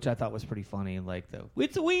right, which I thought was pretty funny. Like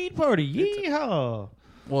it's a weed party, yeehaw!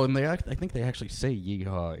 Well, and I think they actually say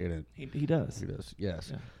yeehaw in it. He does. He does,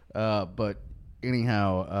 yes. Yeah. But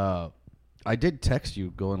anyhow, I did text you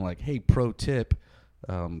going like, hey, pro tip,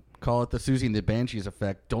 call it the Susie and the Banshees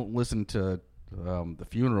effect. Don't listen to The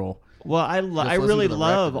Funeral. Well, I listen really to the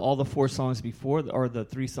love record. all the 4 songs before, or the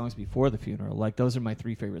 3 songs before The Funeral. Like, those are my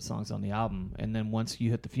 3 favorite songs on the album. And then once you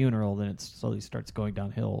hit The Funeral, then it slowly starts going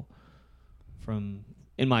downhill from,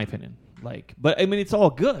 in my opinion. Like, but I mean, it's all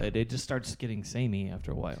good. It just starts getting samey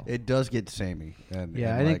after a while. It does get samey. And,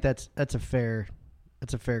 Yeah, and I like, think that's a fair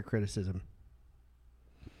criticism.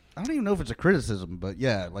 I don't even know if it's a criticism, but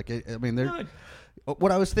yeah, like I mean, No,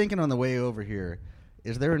 what I was thinking on the way over here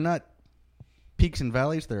is there are not peaks and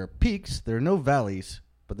valleys. There are peaks. There are no valleys,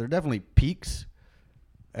 but there are definitely peaks,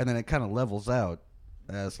 and then it kind of levels out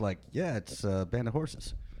as like, yeah, it's a Band of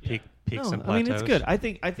Horses. Peaks and plateaus. I mean, it's good. I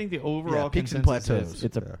think the overall peaks and consensus plateaus. is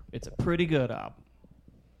it's a pretty good album.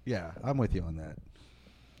 Yeah, I'm with you on that.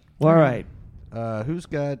 Well, all right. Who's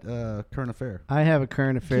got current affair? I have a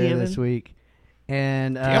current affair Kevin? this week,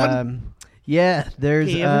 and Kevin? yeah,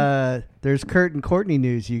 there's Kevin? Kurt and Courtney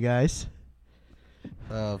news, you guys.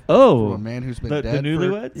 From Oh, a man who's been the dead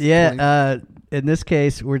newlyweds? Yeah, in this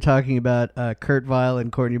case, we're talking about Kurt Vile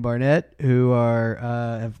and Courtney Barnett, who are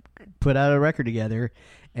have put out a record together,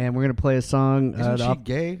 and we're gonna play a song. Isn't she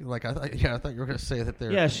gay? Like I thought you were going to say that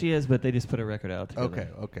they're. Yeah, she is, but they just put a record out together.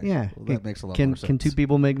 Okay. Yeah, Well, that makes a lot can more sense. can two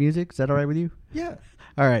people make music? Is that all right with you? Yeah.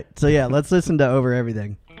 All right, so yeah, let's listen to Over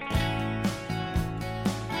Everything.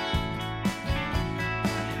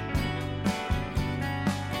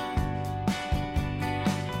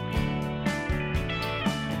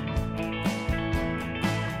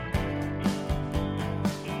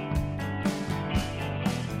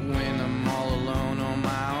 When I'm all alone on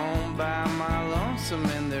my own by my lonesome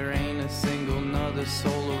and there ain't a single nother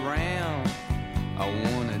soul around, I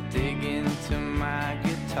wanna dig into my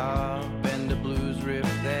guitar, bend a blues riff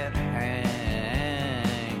that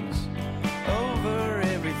hangs over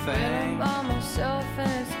everything. By myself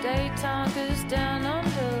and it's daytime, 'cause down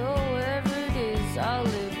under, oh, wherever it is, I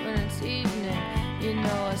live when it's evening. You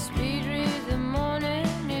know, I speed read the morning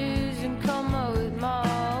news and come up with my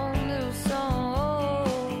own little song.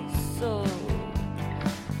 Oh, so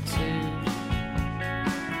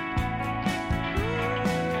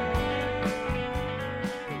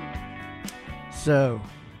So,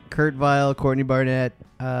 Kurt Vile, Courtney Barnett,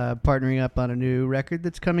 partnering up on a new record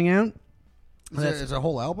that's coming out. Is it a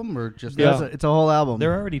whole album or just? Yeah. It's a whole album.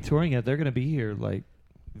 They're already touring it. They're going to be here like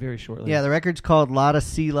very shortly. Yeah, the record's called Lotta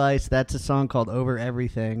Sea Lice. That's a song called Over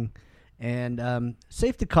Everything. And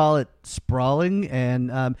safe to call it sprawling.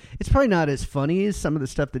 And it's probably not as funny as some of the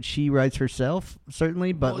stuff that she writes herself,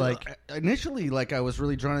 certainly. But Well, like, initially, like I was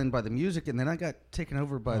really drawn in by the music, and then I got taken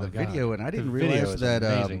over by the God. video, and I didn't The video realize is that.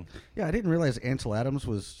 amazing. Yeah, I didn't realize Ansel Adams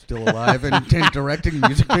was still alive and directing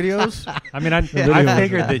music videos. I mean, I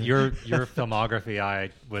figured that your filmography,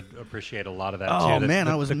 I would appreciate a lot of that Oh, too. man,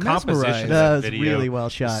 I was the mesmerized. composition of That that was video, really well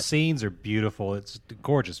the shot. scenes are beautiful. It's a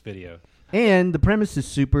gorgeous video. and the premise is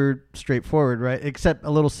super straightforward, right? Except a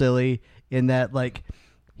little silly in that, like,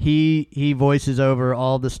 he voices over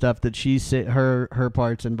all the stuff that her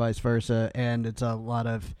parts and vice versa, and it's a lot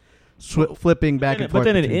of flipping back and forth. But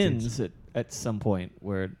then it between scenes. ends at some point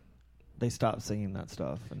where they stop singing that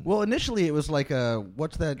stuff. And Well, initially it was like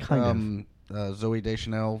what's that Kind Zooey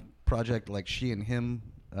Deschanel project? Like She and Him.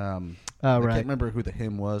 I right. can't remember who the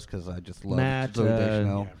him was because I just love Matt, Zooey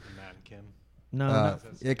Deschanel. Yeah, Matt and Kim. No,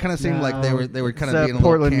 It kind of seemed like they were kind It's of a being a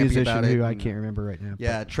Portland little campy musician about it. who I and, can't remember right now.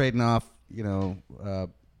 Yeah, trading off,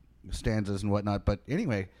 stanzas and whatnot. But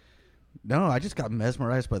anyway, no, I just got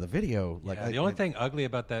mesmerized by the video. Like the only thing ugly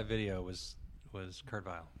about that video was Kurt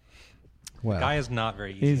Vile. Wow. The guy is not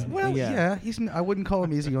very easy. Well, yeah, I wouldn't call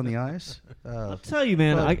him easy on the eyes. I'll tell you,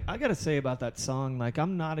 man. well- I gotta say about that song, like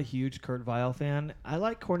I'm not a huge Kurt Vile fan. I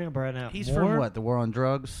like Courtney Barnett. He's more. from what? The War on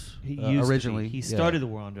Drugs? He used originally. To be. He Yeah. started the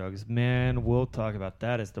War on Drugs. Man, we'll talk about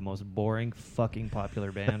that as the most boring fucking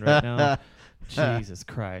popular band right now. Jesus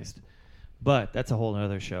Christ. But that's a whole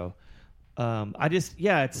other show.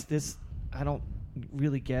 It's this. I don't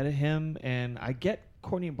really get him, and I get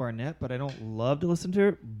Courtney Barnett, but I don't love to listen to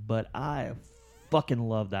it. But I fucking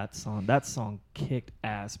love that song. That song kicked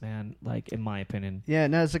ass, man. Like in my opinion. Yeah,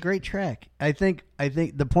 no, it's a great track. I think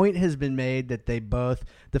the point has been made that they both.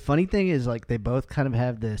 The funny thing is, like, they both kind of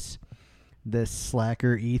have this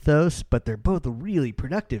slacker ethos, but they're both really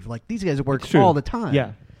productive. Like, these guys work It's true. all the time.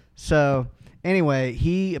 Yeah. So anyway,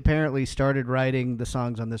 he apparently started writing the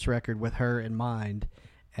songs on this record with her in mind,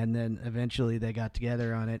 and then eventually they got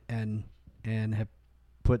together on it and have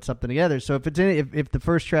put something together. So if if the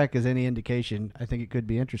first track is any indication, I think it could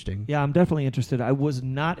be interesting. Yeah, I'm definitely interested. I was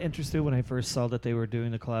not interested when I first saw that they were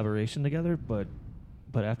doing the collaboration together, but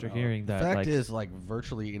after hearing that, fact like, is, like,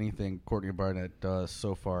 virtually anything Courtney Barnett does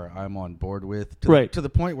so far, I'm on board with. Right. To the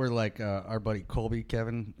point where, like, our buddy Colby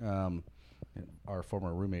Kevin, our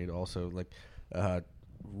former roommate, also, like,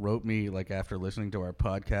 wrote me, like, after listening to our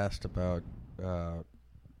podcast about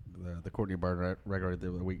the Courtney Barnett record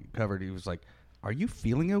that we covered, he was like, "Are you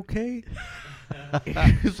feeling okay?"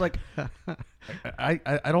 He's like,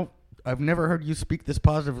 I've never heard you speak this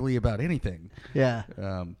positively about anything. Yeah.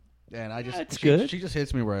 And I just, it's good. She just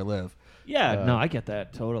hits me where I live. yeah, no, I get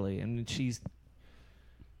that totally. And she's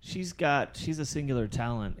a singular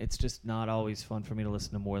talent. It's just not always fun for me to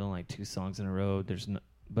listen to more than like 2 songs in a row.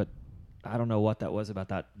 But I don't know what that was about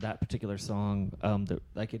that particular song.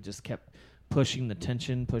 Like it just kept pushing the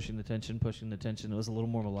tension. It was a little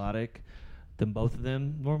more melodic than both of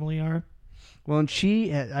them normally are. Well, and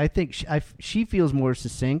I think she feels more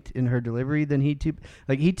succinct in her delivery than he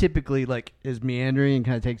he typically like is meandering and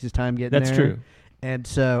kind of takes his time getting That's there. true. And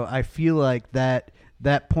so I feel like that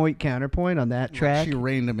point counterpoint on that track, She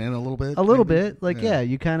reined him in a little bit. a little maybe? bit, like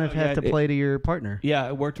you kind of Oh, yeah, have to play to your partner. Yeah,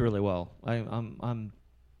 it worked really well.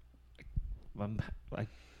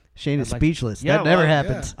 Shane is I'd like- speechless. Yeah, that never well,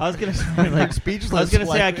 happens. I was gonna say, like, Speechless. I was gonna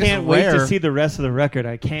say I like, can't is wait rare. to see the rest of the record.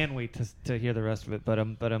 I can wait to hear the rest of it. But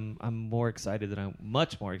I'm more excited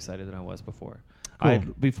much more excited than I was before. Cool.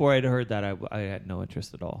 Before I'd heard that, I had no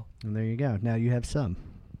interest at all. And there you go. Now you have some.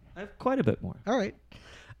 I have quite a bit more. All right.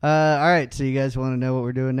 All right. So you guys want to know what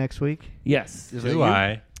we're doing next week? Yes. Is that Do you?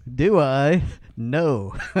 I? Do I?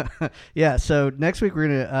 No. Yeah. So next week we're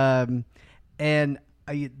gonna and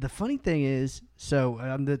the funny thing is, so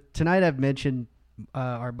tonight I've mentioned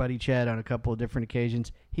our buddy Chad on a couple of different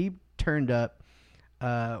occasions. He turned up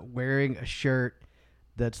wearing a shirt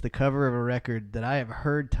that's the cover of a record that I have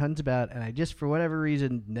heard tons about, and I just for whatever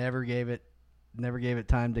reason never gave it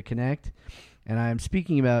time to connect. And I am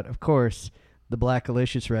speaking about, of course, the Black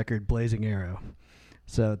Alicious record, Blazing Arrow.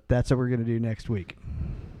 So that's what we're going to do next week.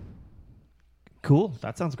 Cool.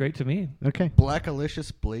 That sounds great to me. Okay. Black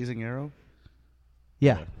Alicious, Blazing Arrow.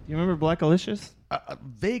 Yeah. You remember Black Alicious?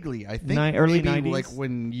 Vaguely, I think Early maybe 90s? like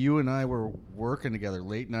when you and I were working together,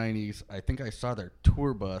 late 90s. I think I saw their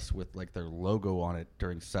tour bus with like their logo on it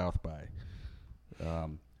during South by.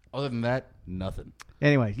 Other than that, nothing.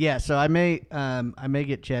 Anyway, yeah. So I may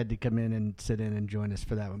get Chad to come in and sit in and join us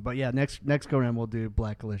for that one. But yeah, next go around we'll do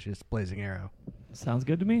Black Alicious, Blazing Arrow. Sounds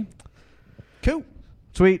good to me. Cool.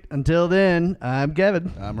 Sweet. Until then, I'm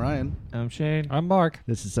Kevin. I'm Ryan. I'm Shane. I'm Mark.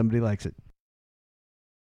 This is Somebody Likes It.